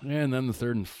 And then the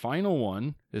third and final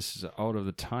one, this is out of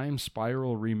the Time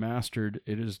Spiral Remastered.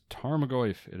 It is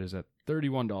Tarmogoyf. It is at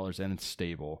 $31, and it's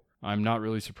stable. I'm not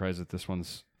really surprised that this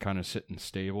one's kind of sitting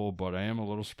stable, but I am a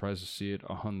little surprised to see it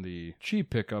on the cheap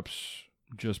pickups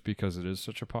just because it is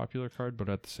such a popular card, but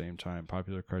at the same time,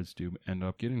 popular cards do end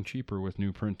up getting cheaper with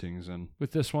new printings, and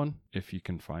with this one, if you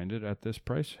can find it at this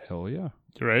price, hell yeah.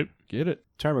 You're right. Get it.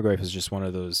 Tarmogoyf is just one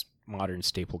of those modern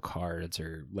staple cards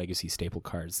or legacy staple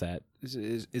cards that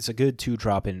it's a good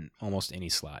 2-drop in almost any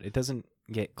slot. It doesn't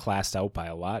get classed out by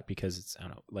a lot because it's, I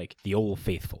don't know, like the Old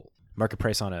Faithful. Market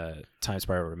price on a Time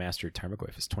Spiral Remastered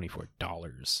Tarmogoyf is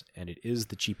 $24, and it is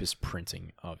the cheapest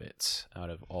printing of it out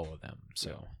of all of them.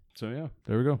 So yeah,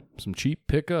 there we go. Some cheap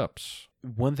pickups.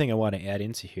 one thing I want to add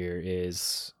into here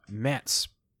is Matt's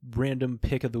random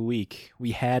pick of the week.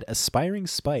 We had Aspiring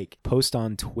Spike post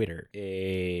on Twitter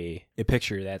a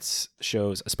picture that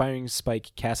shows Aspiring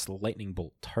Spike casts Lightning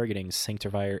Bolt targeting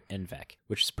Sanctifier Envec,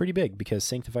 which is pretty big because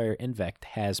Sanctifier Envec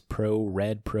has pro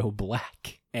red, pro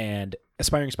black. And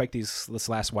Aspiring Spike this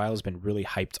last while has been really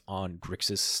hyped on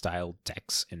Grixis style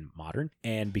decks in Modern.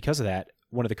 And because of that,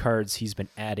 one of the cards he's been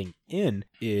adding in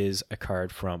is a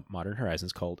card from Modern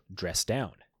Horizons called Dress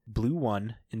Down. Blue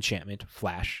 1 enchantment,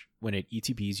 flash. When it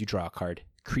ETBs, you draw a card.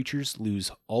 Creatures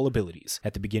lose all abilities.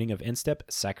 At the beginning of end step,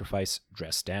 sacrifice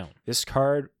Dress Down. This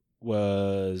card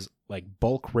was like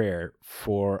bulk rare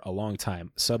for a long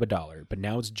time, sub $1, but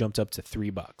now it's jumped up to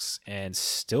 $3 and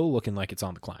still looking like it's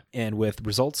on the climb. And with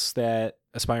results that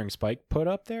Aspiring Spike put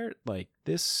up there, like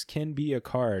this can be a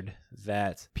card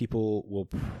that people will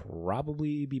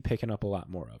probably be picking up a lot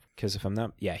more of. Because if I'm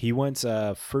not, he went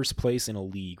first place in a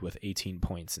league with 18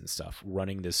 points and stuff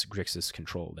running this Grixis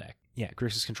control deck. Yeah,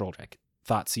 Grixis control deck.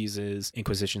 Thoughtseizes,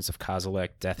 Inquisitions of Kozilek,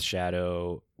 Death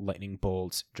Shadow, Lightning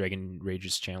Bolts, Dragon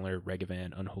Rage's Channeler,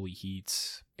 Regavan, Unholy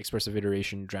Heat, Expressive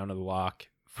Iteration, Drown of the Lock,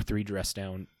 3 Dress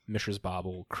Down, Mishra's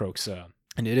Bauble, Kroxa,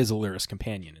 and it is a Lyris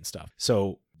Companion and stuff.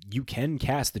 So you can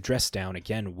cast the Dress Down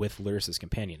again with Lyris'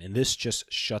 Companion, and this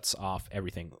just shuts off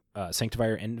everything.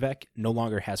 Sanctifier Envec no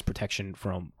longer has protection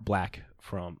from black,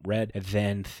 from red, and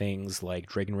then things like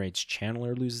Dragon Rage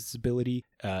Channeler loses its ability.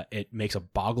 It makes a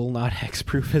Boggle not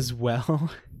hexproof as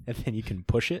well, and then you can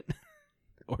push it,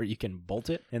 or you can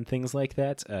bolt it, and things like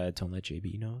that. Don't let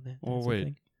JB know that. Oh,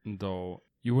 wait. Though,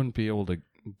 you wouldn't be able to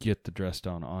get the Dress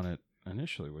Down on it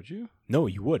initially, would you? No,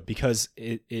 you would, because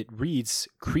it reads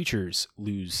creatures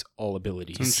lose all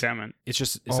abilities. It's enchantment.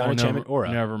 It's not an enchantment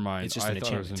aura. Never mind. It's just I an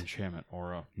thought enchantment. it was enchantment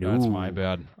aura. No. That's my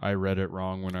bad. I read it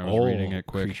wrong when I was reading it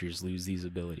quick. Creatures lose these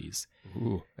abilities.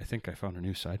 Ooh, I think I found a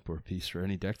new sideboard piece for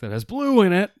any deck that has blue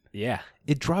in it. Yeah,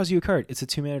 it draws you a card. It's a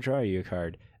 2-mana draw you a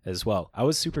card as well. I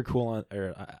was super cool on,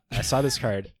 I saw this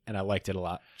card and I liked it a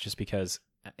lot just because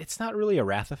it's not really a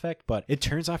wrath effect, but it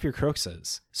turns off your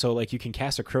Kroxas. So like you can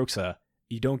cast a Kroxa,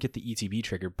 you don't get the ETB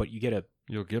trigger, but you get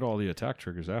You'll get all the attack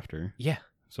triggers after. yeah.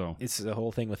 So It's the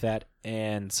whole thing with that.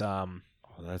 And oh,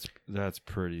 Oh, that's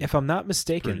pretty. If I'm not pretty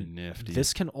mistaken, nifty.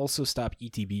 this can also stop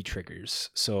ETB triggers.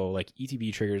 So, like,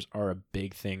 ETB triggers are a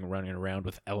big thing running around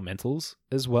with elementals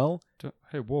as well.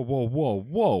 Hey,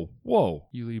 whoa!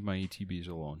 You leave my ETBs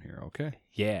alone here, okay?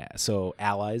 Yeah, so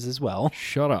allies as well.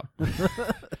 Shut up.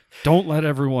 Don't let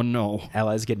everyone know.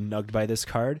 Allies get nugged by this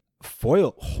card.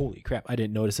 Foil, holy crap, I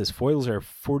didn't notice this. Foils are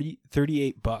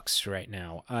 $38 right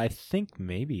now. I think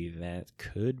maybe that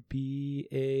could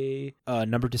be a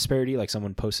number disparity, like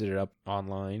someone posted it up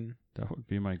online. That would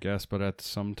be my guess, but at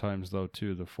sometimes though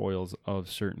too, the foils of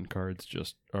certain cards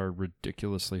just are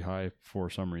ridiculously high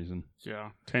for some reason.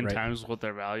 Yeah, 10 Right. times what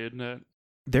they're valued at.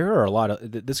 There are a lot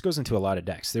of, this goes into a lot of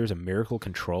decks. There's a Miracle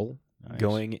Control Nice.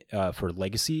 going for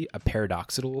Legacy, a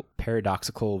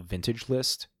paradoxical vintage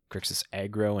list, Grixis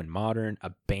Aggro and Modern,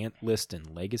 a Bant list and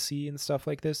Legacy and stuff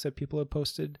like this that people have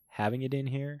posted, having it in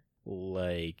here.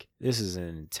 Like, this is an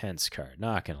intense card,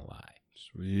 not gonna lie.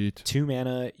 Sweet. 2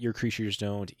 mana, your creatures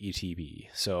don't ETB.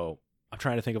 So I'm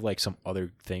trying to think of like some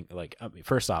other thing. Like,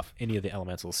 first off, any of the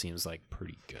elementals seems like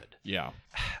pretty good. Yeah.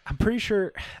 I'm pretty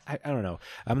sure, I don't know.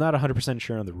 I'm not 100%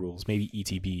 sure on the rules. Maybe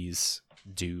ETBs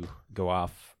do go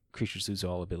off. Creatures lose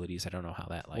all abilities. I don't know how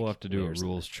that like. We'll have to do a layers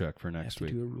rules check for in. next Have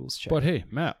week. to do a rules check. But hey,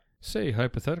 Matt, say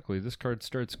hypothetically this card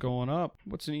starts going up.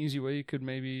 What's an easy way you could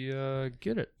maybe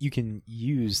get it? You can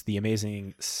use the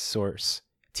amazing source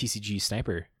TCG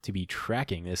Sniper to be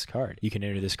tracking this card. You can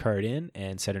enter this card in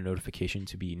and set a notification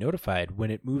to be notified when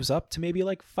it moves up to maybe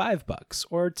like $5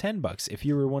 or $10 if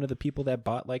you were one of the people that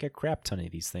bought like a crap ton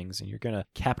of these things and you're gonna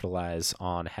capitalize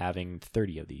on having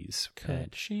 30 of these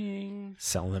and Ka-ching.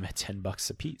 sell them at $10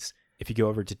 a piece. If you go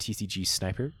over to TCG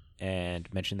Sniper and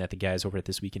mention that the guys over at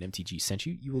This Week in MTG sent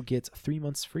you, you will get 3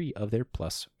 months free of their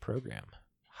Plus program.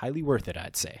 Highly worth it,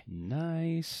 I'd say.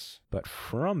 Nice. But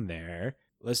from there,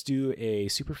 let's do a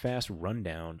super fast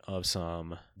rundown of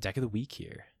some deck of the week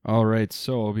here. All right,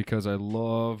 so because I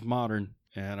love Modern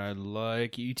and I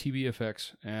like ETB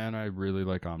effects and I really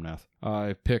like Omnath,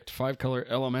 I picked 5-color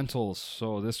elementals.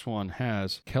 So this one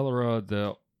has Kellera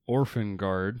the Orphan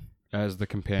Guard as the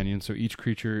companion. So each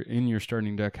creature in your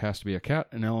starting deck has to be a cat,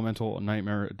 an elemental, a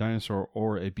nightmare, a dinosaur,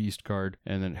 or a beast card.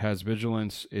 And then it has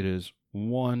vigilance. It is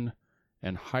 1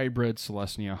 and hybrid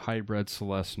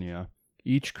Celestia.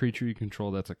 Each creature you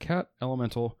control that's a cat,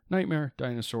 elemental, nightmare,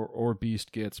 dinosaur, or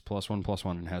beast gets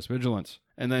 +1/+1 and has vigilance.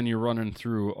 And then you're running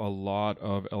through a lot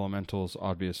of elementals,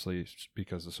 obviously,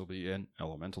 because this will be an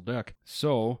elemental deck.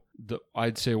 So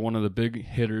I'd say one of the big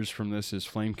hitters from this is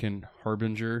Flamekin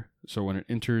Harbinger. So when it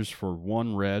enters for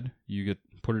 1 red, you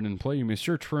put it in play. You may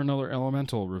search for another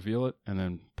elemental, reveal it, and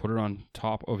then put it on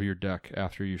top of your deck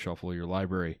after you shuffle your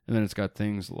library. And then it's got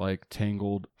things like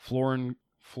Tangled,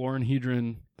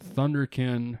 Florinhedron,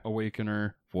 Thunderkin,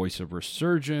 Awakener, Voice of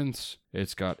Resurgence.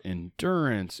 It's got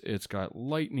Endurance. It's got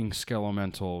Lightning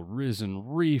Skelemental. Risen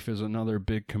Reef is another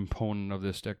big component of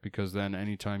this deck because then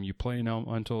anytime you play an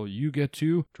elemental, you get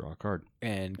to draw a card.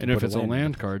 And if it's a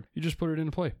land card, you just put it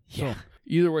into play. Yeah. So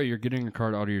either way, you're getting a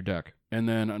card out of your deck. And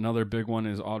then another big one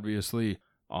is obviously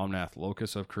Omnath,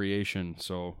 Locus of Creation.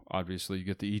 So obviously you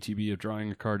get the ETB of drawing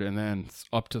a card and then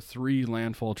up to 3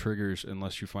 landfall triggers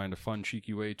unless you find a fun,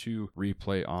 cheeky way to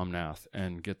replay Omnath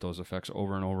and get those effects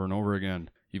over and over and over again.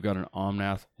 You've got an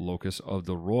Omnath, Locus of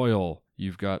the Royal.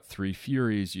 You've got 3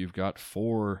 Furies. You've got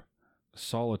 4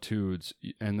 Solitudes,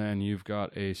 and then you've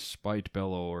got a Spite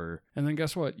Bellower. And then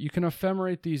guess what? You can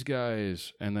ephemerate these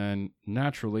guys, and then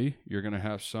naturally, you're going to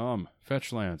have some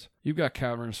fetch lands. You've got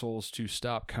Cavern Souls to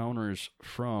stop counters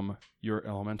from your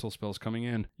elemental spells coming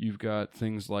in. You've got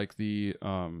things like the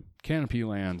Canopy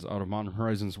lands out of Modern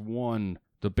Horizons 1,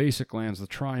 the basic lands, the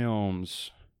Triomes,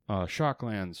 Shock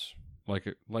lands.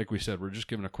 Like we said, we're just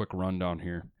giving a quick rundown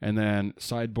here. And then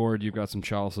sideboard, you've got some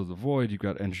Chalice of the Void, you've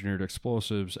got Engineered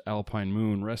Explosives, Alpine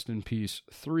Moon, Rest in Peace,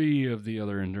 3 of the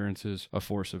other Endurances, a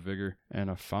Force of Vigor, and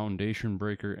a Foundation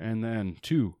Breaker, and then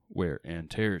 2 Wear and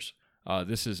Tears.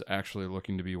 This is actually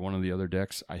looking to be one of the other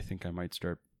decks I think I might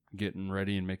start getting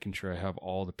ready and making sure I have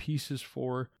all the pieces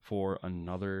for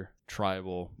another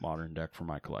tribal Modern deck for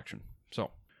my collection.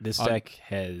 So this deck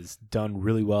has done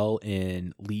really well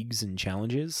in leagues and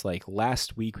challenges. Like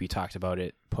last week, we talked about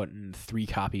it putting 3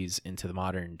 copies into the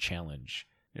Modern Challenge,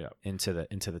 into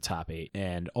the top 8,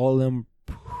 and all of them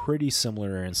pretty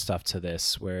similar and stuff to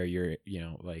this. Where you're,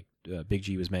 like Big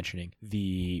G was mentioning,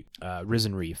 the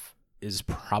Risen Reef is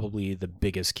probably the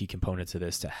biggest key component to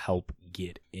this to help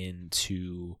get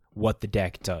into what the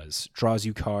deck does. Draws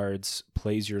you cards,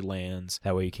 plays your lands.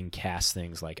 That way you can cast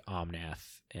things like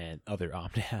Omnath and other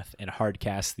Omnath and hard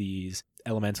cast these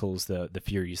elementals, the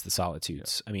Furies, the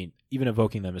Solitudes. I mean, even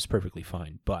evoking them is perfectly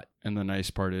fine, but... And the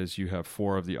nice part is you have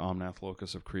 4 of the Omnath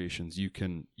Locus of Creations. You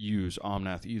can use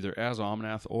Omnath either as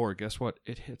Omnath or, guess what?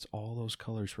 It hits all those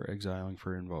colors for exiling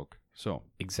for Invoke. So...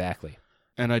 Exactly.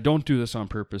 And I don't do this on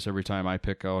purpose every time I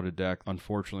pick out a deck.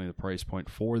 Unfortunately, the price point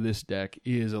for this deck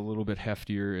is a little bit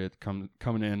heftier. It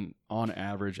coming in on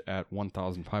average at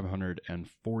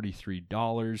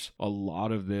 $1,543. A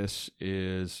lot of this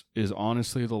is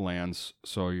honestly the lands.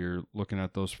 So you're looking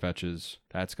at those fetches.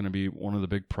 That's going to be one of the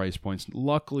big price points.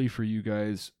 Luckily for you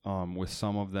guys, with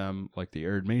some of them, like the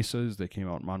Arid Mesas, they came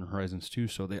out in Modern Horizons 2,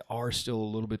 so they are still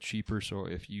a little bit cheaper. So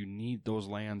if you need those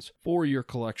lands for your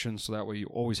collection, so that way you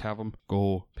always have them,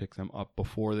 go pick them up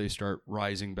before they start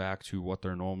rising back to what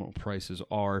their normal prices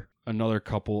are. Another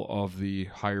couple of the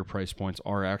higher price points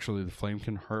are actually the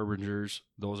Flamekin Harbingers.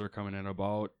 Those are coming in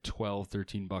about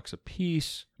 $12-13 a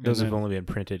piece. Those have only been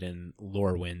printed in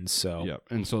Lorwyn, so... Yep,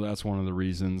 and so that's one of the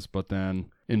reasons. But then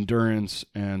Endurance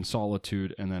and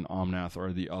Solitude and then Omnath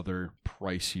are the other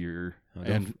pricier.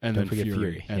 And then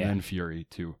Fury. And then Fury,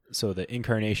 too. So the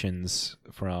incarnations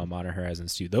from Modern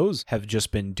Horizons 2, those have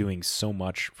just been doing so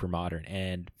much for Modern,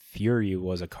 and Fury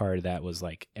was a card that was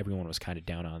like, everyone was kind of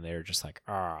down on there, just like,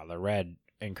 the red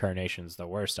incarnation's the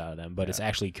worst out of them, but it's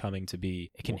actually coming to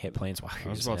be, it can hit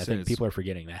Planeswalkers, and I think people are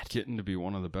forgetting that. Getting to be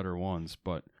one of the better ones,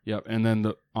 but yep. And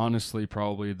then honestly,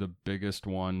 probably the biggest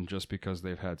one, just because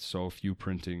they've had so few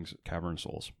printings, Cavern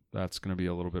Souls. That's going to be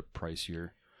a little bit pricier.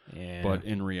 Yeah. But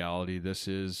in reality,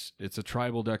 it's a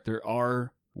tribal deck. There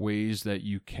are ways that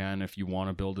you can, if you want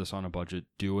to build this on a budget,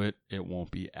 do it. It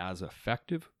won't be as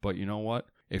effective, but you know what?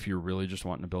 If you're really just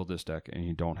wanting to build this deck and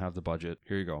you don't have the budget,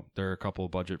 here you go. There are a couple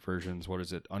of budget versions. What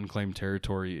is it? Unclaimed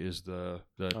Territory is the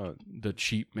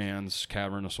cheap man's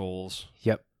Cavern of Souls.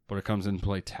 Yep. But it comes in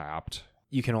play tapped.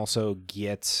 You can also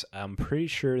get, I'm pretty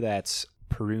sure that's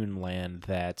Perun land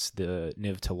that the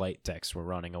Niv to Light decks were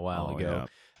running a while ago. Yeah.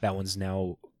 That one's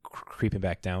now creeping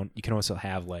back down. You can also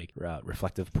have like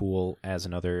Reflective Pool as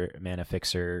another mana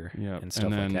fixer and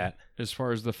stuff like that. As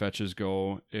far as the fetches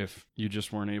go, if you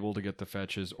just weren't able to get the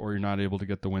fetches, or you're not able to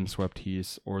get the Windswept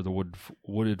Heath or the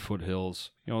Wooded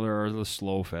Foothills, there are the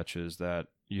slow fetches that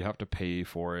you have to pay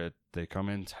for it. They come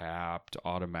in tapped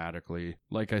automatically.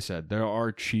 Like I said, there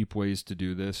are cheap ways to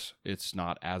do this. It's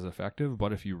not as effective,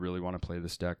 but if you really want to play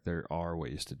this deck, there are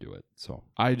ways to do it. So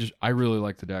I really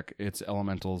like the deck. It's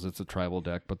elementals, it's a tribal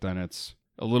deck, but then it's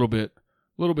a little bit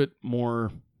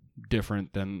more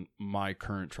different than my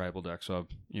current tribal deck. So,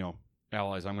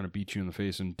 allies, I'm going to beat you in the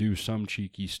face and do some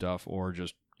cheeky stuff, or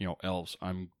just, elves,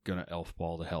 I'm going to elf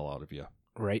ball the hell out of you.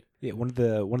 Right. Yeah, one of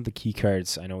the key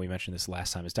cards, I know we mentioned this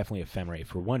last time, is definitely Ephemerate.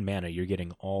 For 1 mana, you're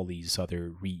getting all these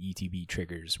other re-ETB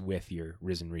triggers with your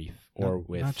Risen Reef, or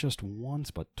not just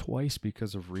once, but twice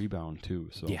because of rebound too.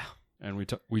 So yeah. And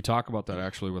we talk about that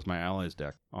actually with my allies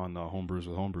deck on the Homebrews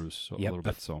with Homebrews a little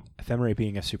bit. So Ephemerate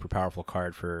being a super powerful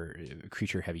card for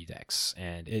creature heavy decks,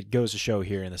 and it goes to show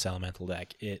here in this elemental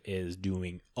deck, it is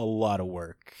doing a lot of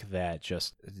work that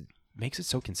just makes it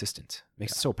so consistent,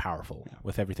 makes it so powerful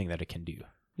with everything that it can do.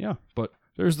 Yeah, but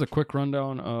there's the quick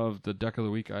rundown of the deck of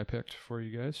the week I picked for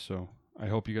you guys. So I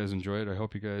hope you guys enjoy it. I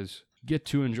hope you guys get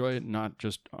to enjoy it, not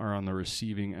just are on the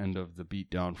receiving end of the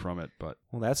beatdown from it. But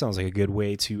well, that sounds like a good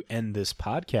way to end this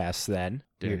podcast then.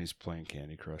 Danny's playing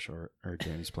Candy Crush, or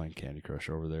Danny's playing Candy Crush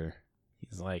over there.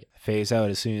 He's like, phase out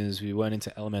as soon as we went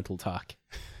into elemental talk.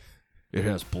 It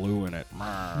has blue in it.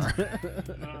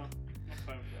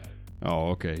 Oh,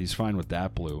 okay. He's fine with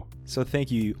that blue. So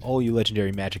thank you, all you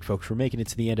legendary Magic folks, for making it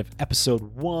to the end of episode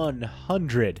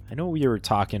 100. I know we were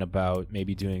talking about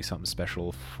maybe doing something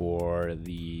special for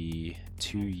the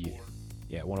 2-year...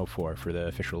 Yeah, 104 for the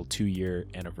official 2-year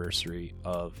anniversary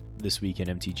of This Week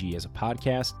in MTG as a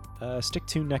podcast. Stick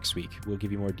tuned next week. We'll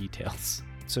give you more details.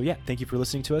 So yeah, thank you for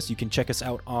listening to us. You can check us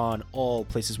out on all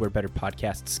places where better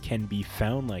podcasts can be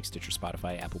found, like Stitcher,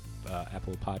 Spotify, Apple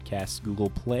Podcasts, Google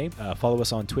Play. Follow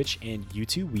us on Twitch and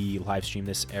YouTube. We live stream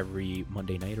this every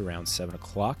Monday night around 7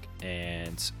 o'clock.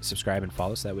 And subscribe and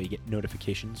follow us. That way you get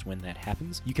notifications when that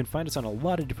happens. You can find us on a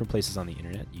lot of different places on the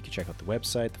internet. You can check out the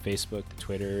website, the Facebook, the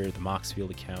Twitter, the Moxfield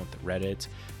account, the Reddit,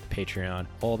 Patreon,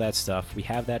 all that stuff. We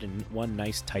have that in one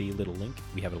nice tidy little link.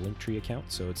 We have a Linktree account,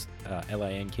 so it's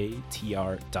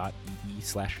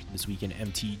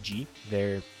linktr.ee/thisweekinmtg.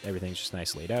 There, everything's just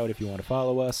nice laid out if you want to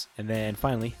follow us. And then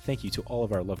finally, thank thank you to all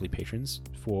of our lovely patrons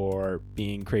for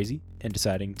being crazy and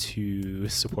deciding to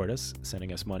support us,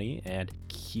 sending us money, and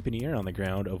keep an ear on the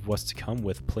ground of what's to come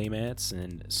with playmats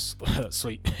and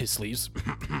sleeves.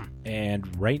 And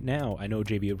right now, I know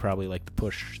JB would probably like to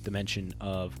push the mention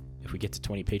of, if we get to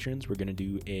 20 patrons, we're going to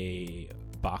do a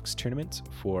box tournament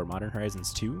for Modern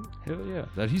Horizons 2. Hell yeah.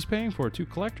 That he's paying for, too.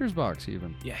 Collector's box,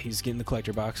 even. Yeah, he's getting the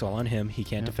collector box all on him. He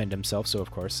can't Yep. defend himself, so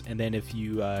of course. And then if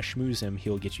you schmooze him,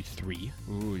 he'll get you 3.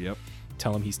 Ooh, yep.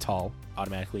 Tell him he's tall.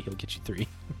 Automatically, he'll get you 3.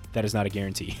 That is not a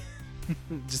guarantee.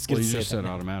 Just Well, gonna you say just that said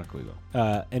now. automatically,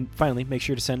 though. And finally, make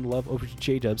sure to send love over to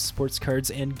J-Dubs Sports Cards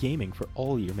and Gaming for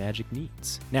all your Magic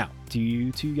needs. Now, do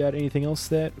you two got anything else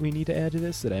that we need to add to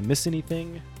this? Did I miss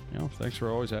anything? Thanks for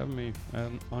always having me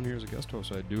on here as a guest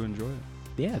host. I do enjoy it.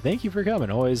 Yeah, thank you for coming.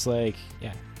 Always you're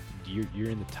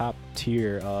in the top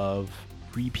tier of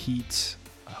repeat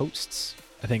hosts.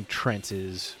 I think Trent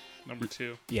is. Number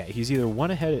 2. Yeah, he's either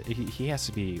one ahead. He has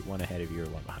to be one ahead of you or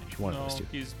one behind you. One of No, those two.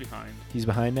 he's behind. He's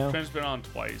behind now. Trent's been on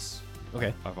twice.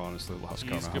 Okay, I've honestly lost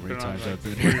count He's of how many been on times like I've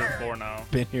been 3 here. or 4 now.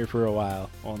 been here for a while.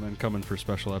 Oh, and then coming for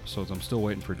special episodes. I'm still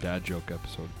waiting for Dad Joke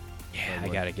episode. Yeah, By I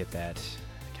the gotta get that.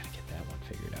 One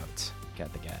figured out.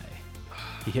 Got the guy.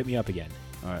 He hit me up again.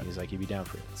 All right. He's like, he'd be down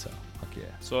for it. So, Fuck yeah.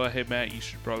 So, hey, Matt, you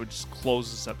should probably just close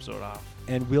this episode off.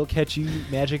 and we'll catch you,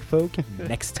 Magic folk,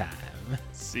 next time.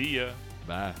 See ya.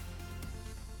 Bye.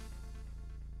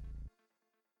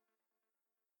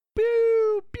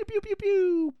 Pew pew pew pew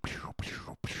pew. Pew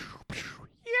pew pew pew.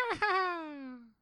 Yeah.